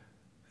remember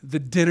the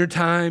dinner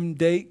time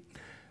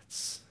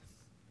dates?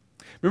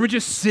 Remember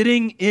just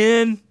sitting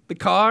in the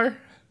car?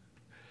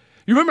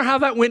 You remember how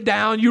that went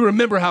down? You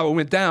remember how it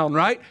went down,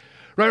 right?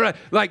 Right.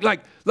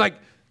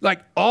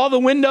 Like all the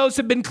windows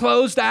had been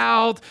closed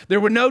out. There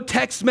were no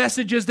text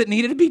messages that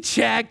needed to be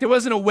checked. There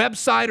wasn't a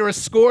website or a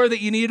score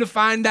that you needed to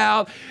find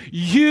out.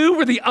 You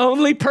were the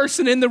only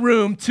person in the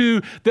room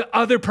to the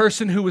other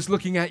person who was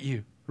looking at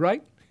you,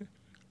 right?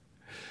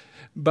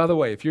 By the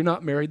way, if you're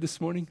not married this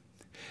morning,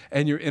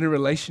 and you're in a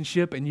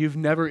relationship and you've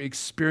never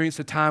experienced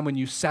a time when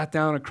you sat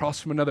down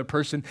across from another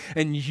person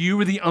and you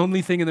were the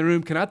only thing in the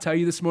room, can I tell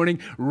you this morning,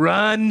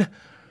 run.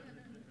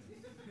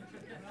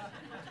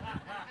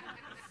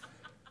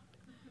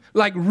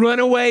 Like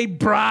runaway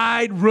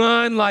bride,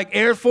 run like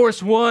Air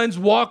Force Ones,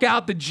 walk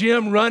out the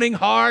gym running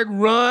hard,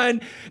 run.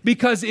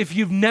 Because if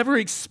you've never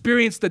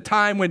experienced a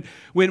time when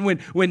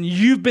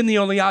you've been the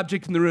only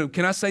object in the room,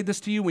 can I say this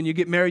to you? When you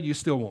get married, you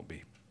still won't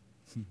be.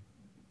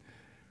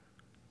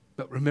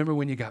 But remember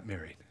when you got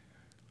married,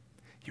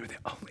 you were the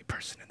only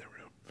person in the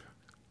room.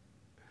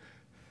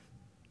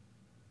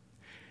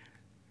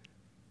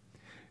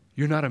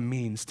 You're not a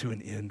means to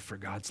an end for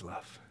God's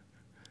love.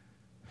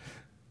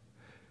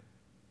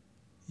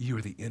 You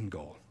are the end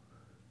goal.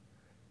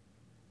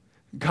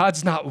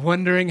 God's not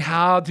wondering,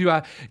 how do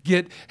I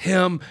get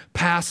him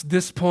past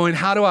this point?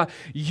 How do I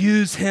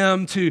use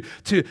him to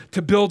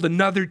build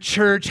another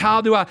church?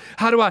 How do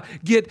I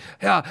get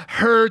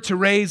her to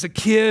raise a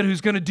kid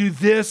who's going to do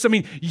this? I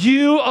mean,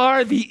 you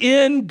are the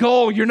end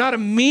goal. You're not a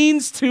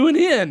means to an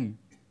end.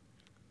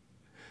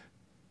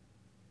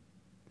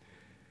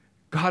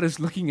 God is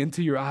looking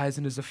into your eyes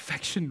and his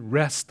affection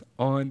rests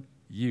on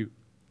you.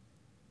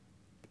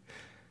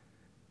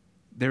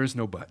 There is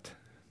no but.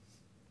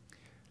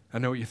 I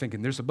know what you're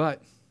thinking. There's a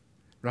but,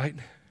 right?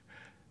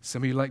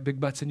 Some of you like big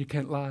butts and you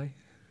can't lie.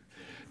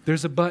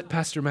 There's a but,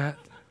 Pastor Matt.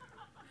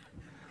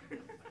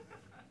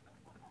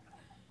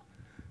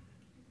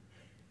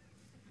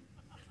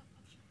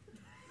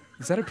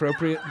 Is that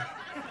appropriate?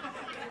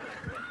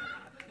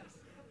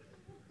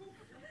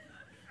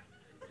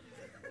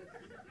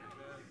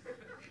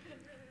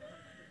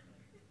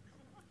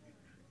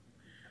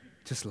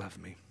 Just love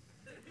me.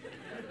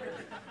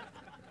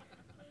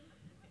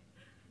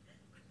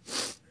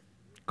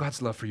 God's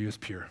love for you is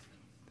pure.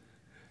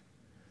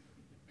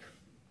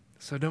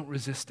 So don't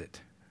resist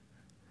it.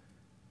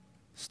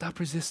 Stop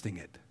resisting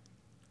it.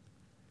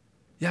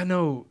 Yeah, I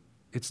know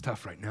it's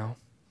tough right now.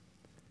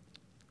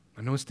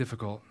 I know it's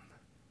difficult.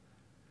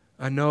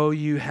 I know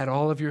you had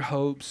all of your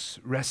hopes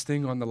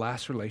resting on the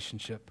last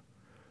relationship.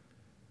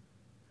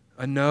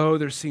 I know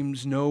there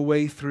seems no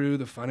way through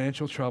the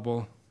financial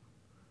trouble.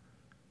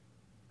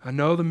 I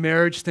know the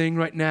marriage thing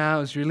right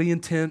now is really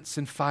intense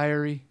and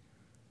fiery.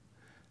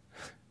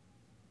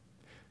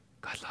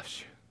 God loves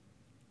you.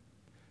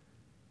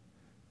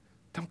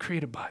 Don't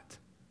create a but.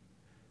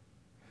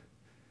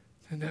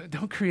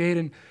 Don't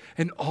create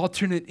an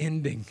alternate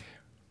ending.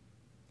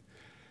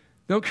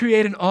 Don't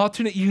create an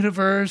alternate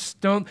universe.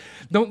 Don't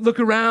look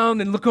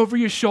around and look over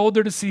your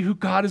shoulder to see who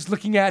God is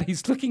looking at.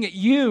 He's looking at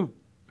you.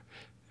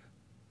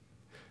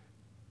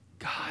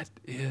 God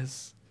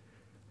is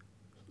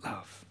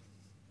love.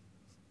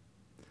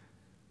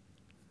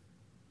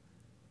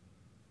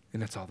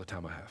 And that's all the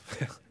time I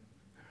have.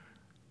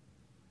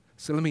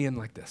 So let me end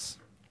like this.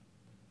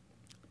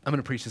 I'm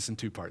going to preach this in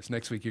 2 parts.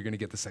 Next week, you're going to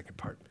get the second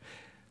part.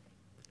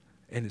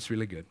 And it's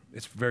really good.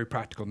 It's very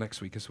practical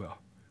next week as well.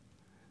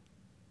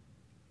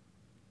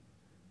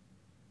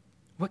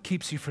 What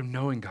keeps you from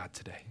knowing God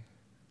today?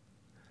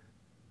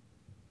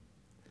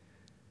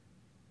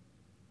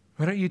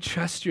 Why don't you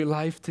trust your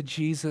life to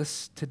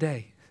Jesus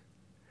today,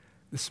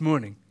 this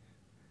morning?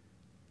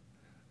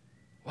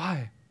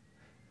 Why?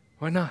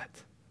 Why not?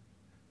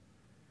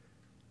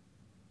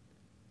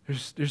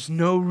 There's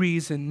no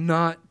reason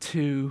not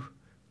to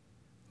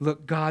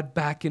look God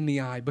back in the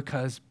eye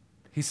because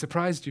he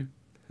surprised you.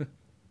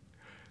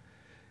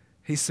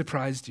 He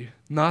surprised you.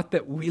 Not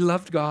that we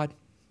loved God,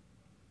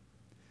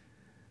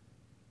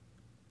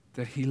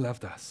 that he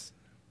loved us.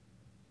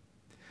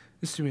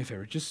 Just do me a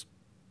favor. Just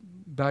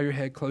bow your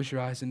head, close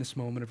your eyes in this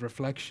moment of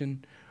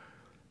reflection.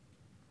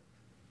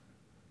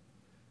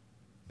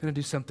 I'm going to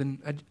do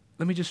something.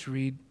 Let me just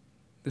read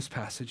this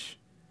passage.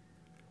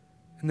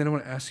 And then I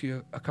want to ask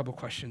you a couple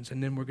questions,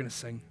 and then we're going to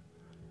sing.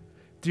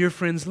 Dear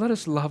friends, let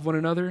us love one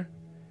another,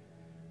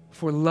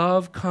 for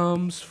love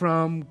comes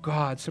from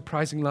God.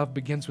 Surprising love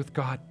begins with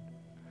God.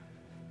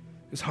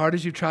 As hard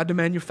as you've tried to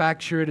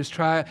manufacture it,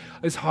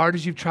 as hard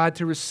as you've tried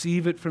to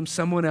receive it from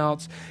someone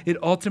else, it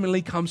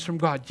ultimately comes from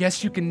God.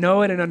 Yes, you can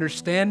know it and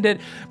understand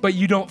it, but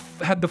you don't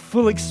have the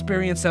full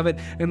experience of it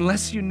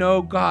unless you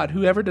know God.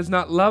 Whoever does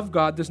not love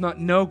God does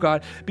not know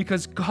God,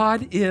 because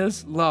God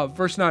is love.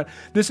 Verse 9,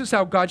 this is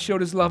how God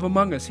showed his love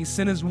among us. He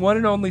sent his one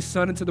and only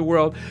Son into the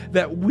world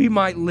that we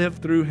might live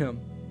through him.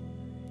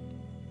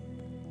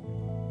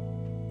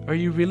 Are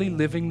you really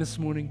living this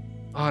morning?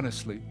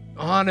 Honestly.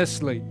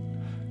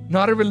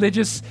 Not a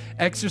religious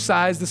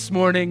exercise this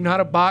morning, not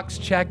a box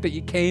check that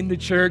you came to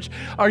church.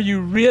 Are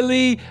you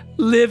really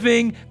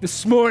living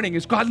this morning?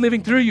 Is God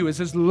living through you? Is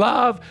his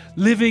love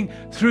living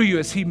through you?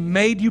 Has he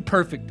made you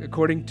perfect,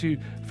 according to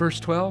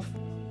verse 12?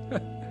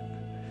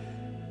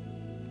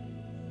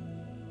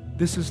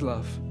 This is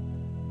love.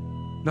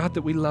 Not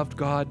that we loved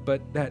God,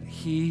 but that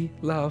he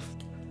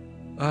loved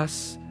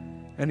us,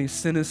 and he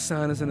sent his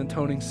Son as an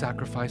atoning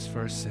sacrifice for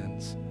our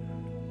sins.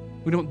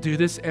 We don't do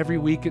this every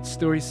week at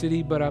Story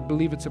City, but I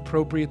believe it's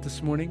appropriate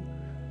this morning.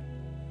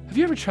 Have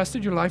you ever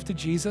trusted your life to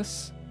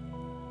Jesus?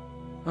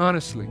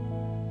 Honestly.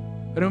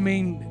 I don't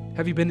mean,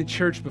 have you been to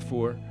church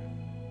before?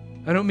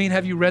 I don't mean,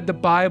 have you read the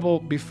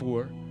Bible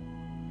before?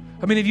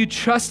 I mean, have you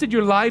trusted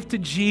your life to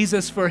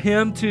Jesus for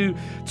him to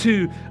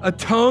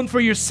atone for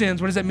your sins?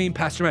 What does that mean,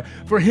 Pastor Matt?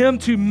 For him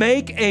to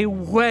make a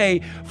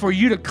way for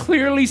you to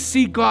clearly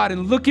see God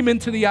and look him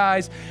into the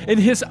eyes, in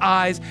his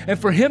eyes, and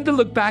for him to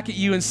look back at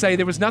you and say,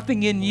 there was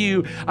nothing in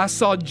you. I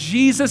saw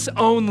Jesus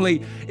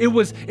only. It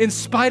was in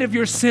spite of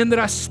your sin that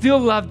I still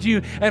loved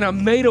you, and I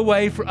made a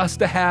way for us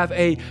to have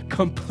a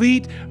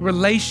complete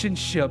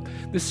relationship.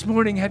 This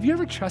morning, have you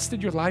ever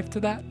trusted your life to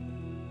that?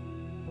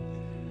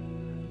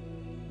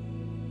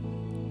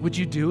 Would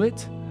you do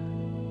it?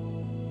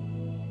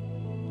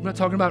 I'm not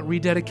talking about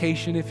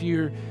rededication if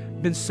you've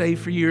been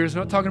saved for years.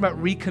 I'm not talking about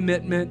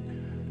recommitment.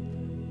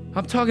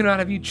 I'm talking about,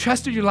 have you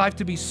trusted your life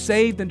to be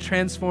saved and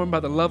transformed by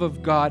the love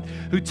of God,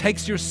 who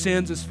takes your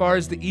sins as far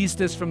as the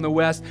east is from the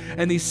west,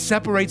 and he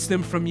separates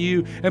them from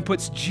you and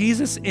puts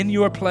Jesus in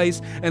your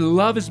place, and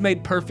love is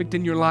made perfect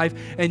in your life,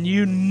 and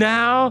you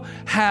now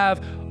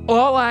have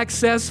all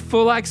access,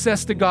 full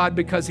access to God,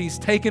 because he's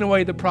taken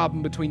away the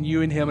problem between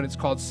you and him, and it's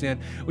called sin.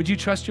 Would you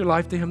trust your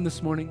life to him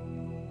this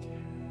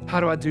morning? How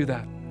do I do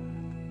that?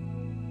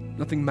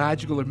 Nothing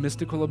magical or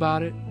mystical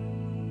about it.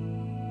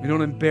 We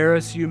don't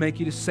embarrass you, make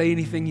you to say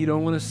anything you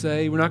don't want to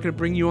say. We're not going to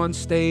bring you on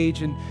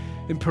stage and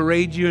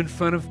parade you in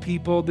front of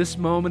people. This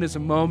moment is a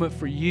moment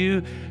for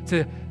you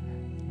to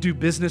do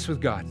business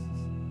with God.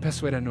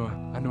 Best way I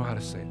know how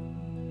to say it.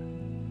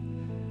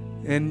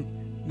 And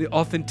the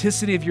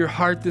authenticity of your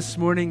heart this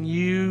morning,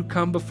 you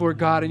come before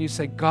God and you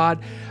say,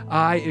 God,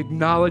 I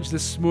acknowledge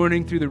this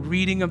morning through the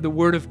reading of the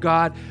Word of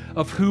God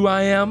of who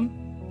I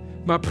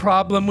am, my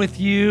problem with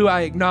you.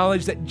 I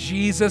acknowledge that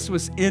Jesus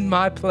was in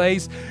my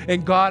place.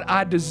 And God,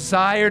 I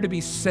desire to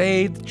be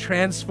saved,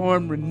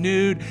 transformed,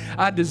 renewed.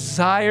 I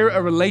desire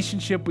a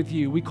relationship with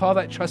you. We call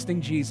that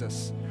trusting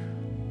Jesus.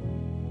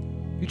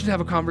 You just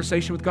have a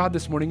conversation with God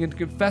this morning and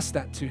confess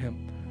that to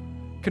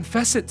him.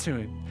 Confess it to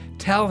him.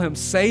 Tell him,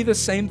 say the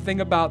same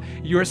thing about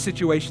your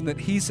situation that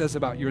he says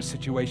about your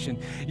situation.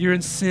 You're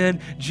in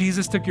sin.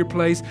 Jesus took your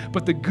place.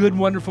 But the good,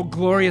 wonderful,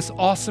 glorious,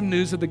 awesome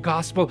news of the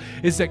gospel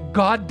is that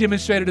God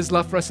demonstrated his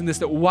love for us in this,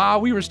 that while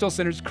we were still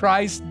sinners,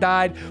 Christ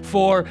died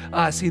for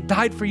us. He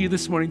died for you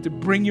this morning to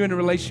bring you in a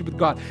relationship with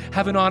God.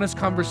 Have an honest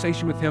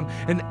conversation with him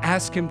and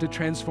ask him to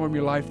transform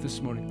your life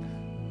this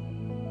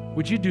morning.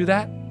 Would you do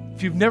that?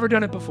 If you've never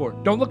done it before,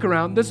 don't look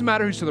around. It doesn't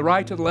matter who's to the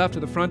right, to the left, to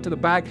the front, to the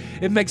back.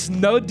 It makes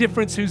no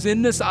difference who's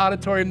in this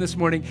auditorium this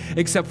morning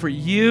except for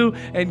you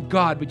and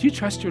God. Would you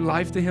trust your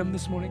life to him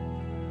this morning?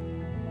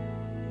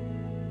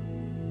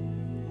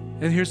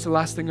 And here's the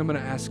last thing I'm going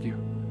to ask you,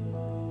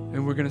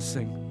 and we're going to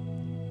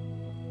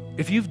sing.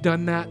 If you've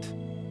done that,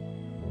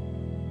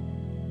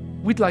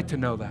 we'd like to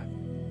know that.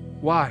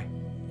 Why?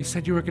 You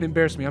said you weren't going to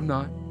embarrass me. I'm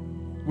not.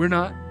 We're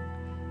not.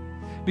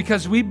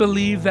 Because we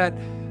believe that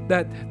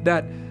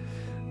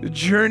the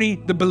journey,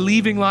 the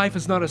believing life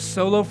is not a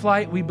solo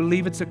flight. We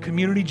believe it's a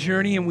community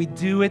journey, and we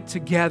do it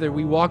together.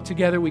 We walk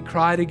together, we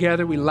cry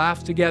together, we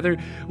laugh together,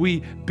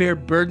 we bear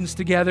burdens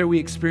together, we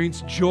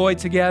experience joy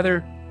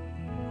together.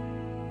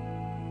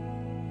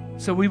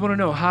 So we want to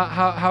know,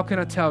 how can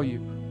I tell you?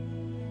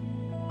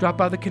 Drop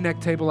by the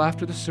Connect table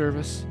after the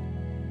service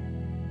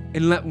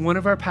and let one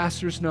of our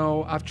pastors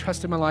know, I've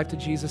trusted my life to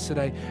Jesus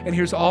today. And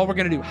here's all we're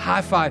going to do.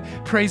 High five.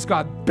 Praise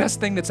God.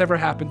 Best thing that's ever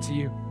happened to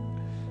you.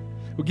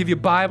 We'll give you a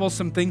Bible,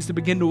 some things to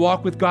begin to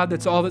walk with God.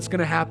 That's all that's going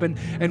to happen.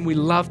 And we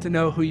love to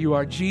know who you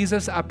are.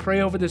 Jesus, I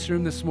pray over this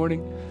room this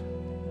morning.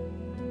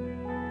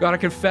 God, I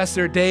confess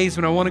there are days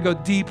when I want to go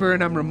deeper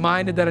and I'm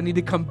reminded that I need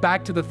to come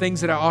back to the things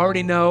that I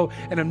already know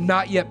and I'm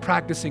not yet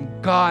practicing.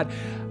 God,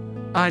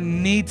 I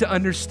need to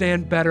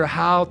understand better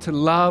how to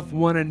love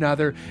one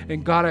another.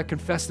 And God, I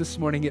confess this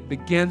morning, it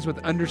begins with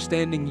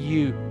understanding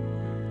you.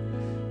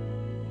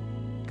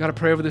 God, I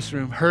pray over this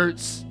room.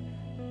 Hurts,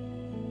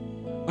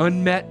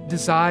 unmet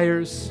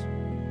desires,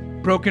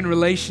 broken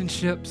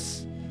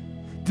relationships,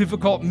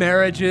 difficult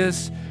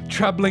marriages,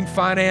 troubling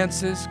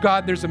finances.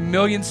 God, there's a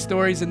million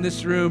stories in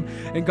this room.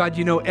 And God,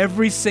 you know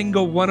every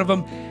single one of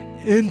them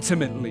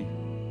intimately.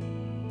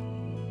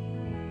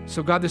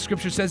 So God, the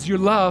scripture says you're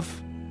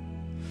love.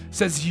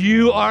 Says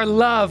you are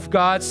love,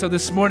 God. So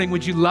this morning,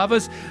 would you love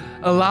us?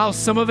 Allow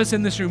some of us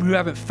in this room who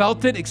haven't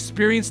felt it,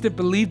 experienced it,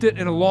 believed it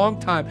in a long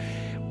time.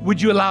 Would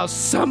you allow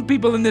some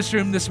people in this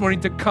room this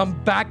morning to come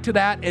back to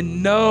that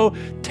and know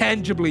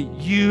tangibly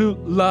you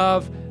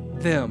love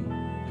them?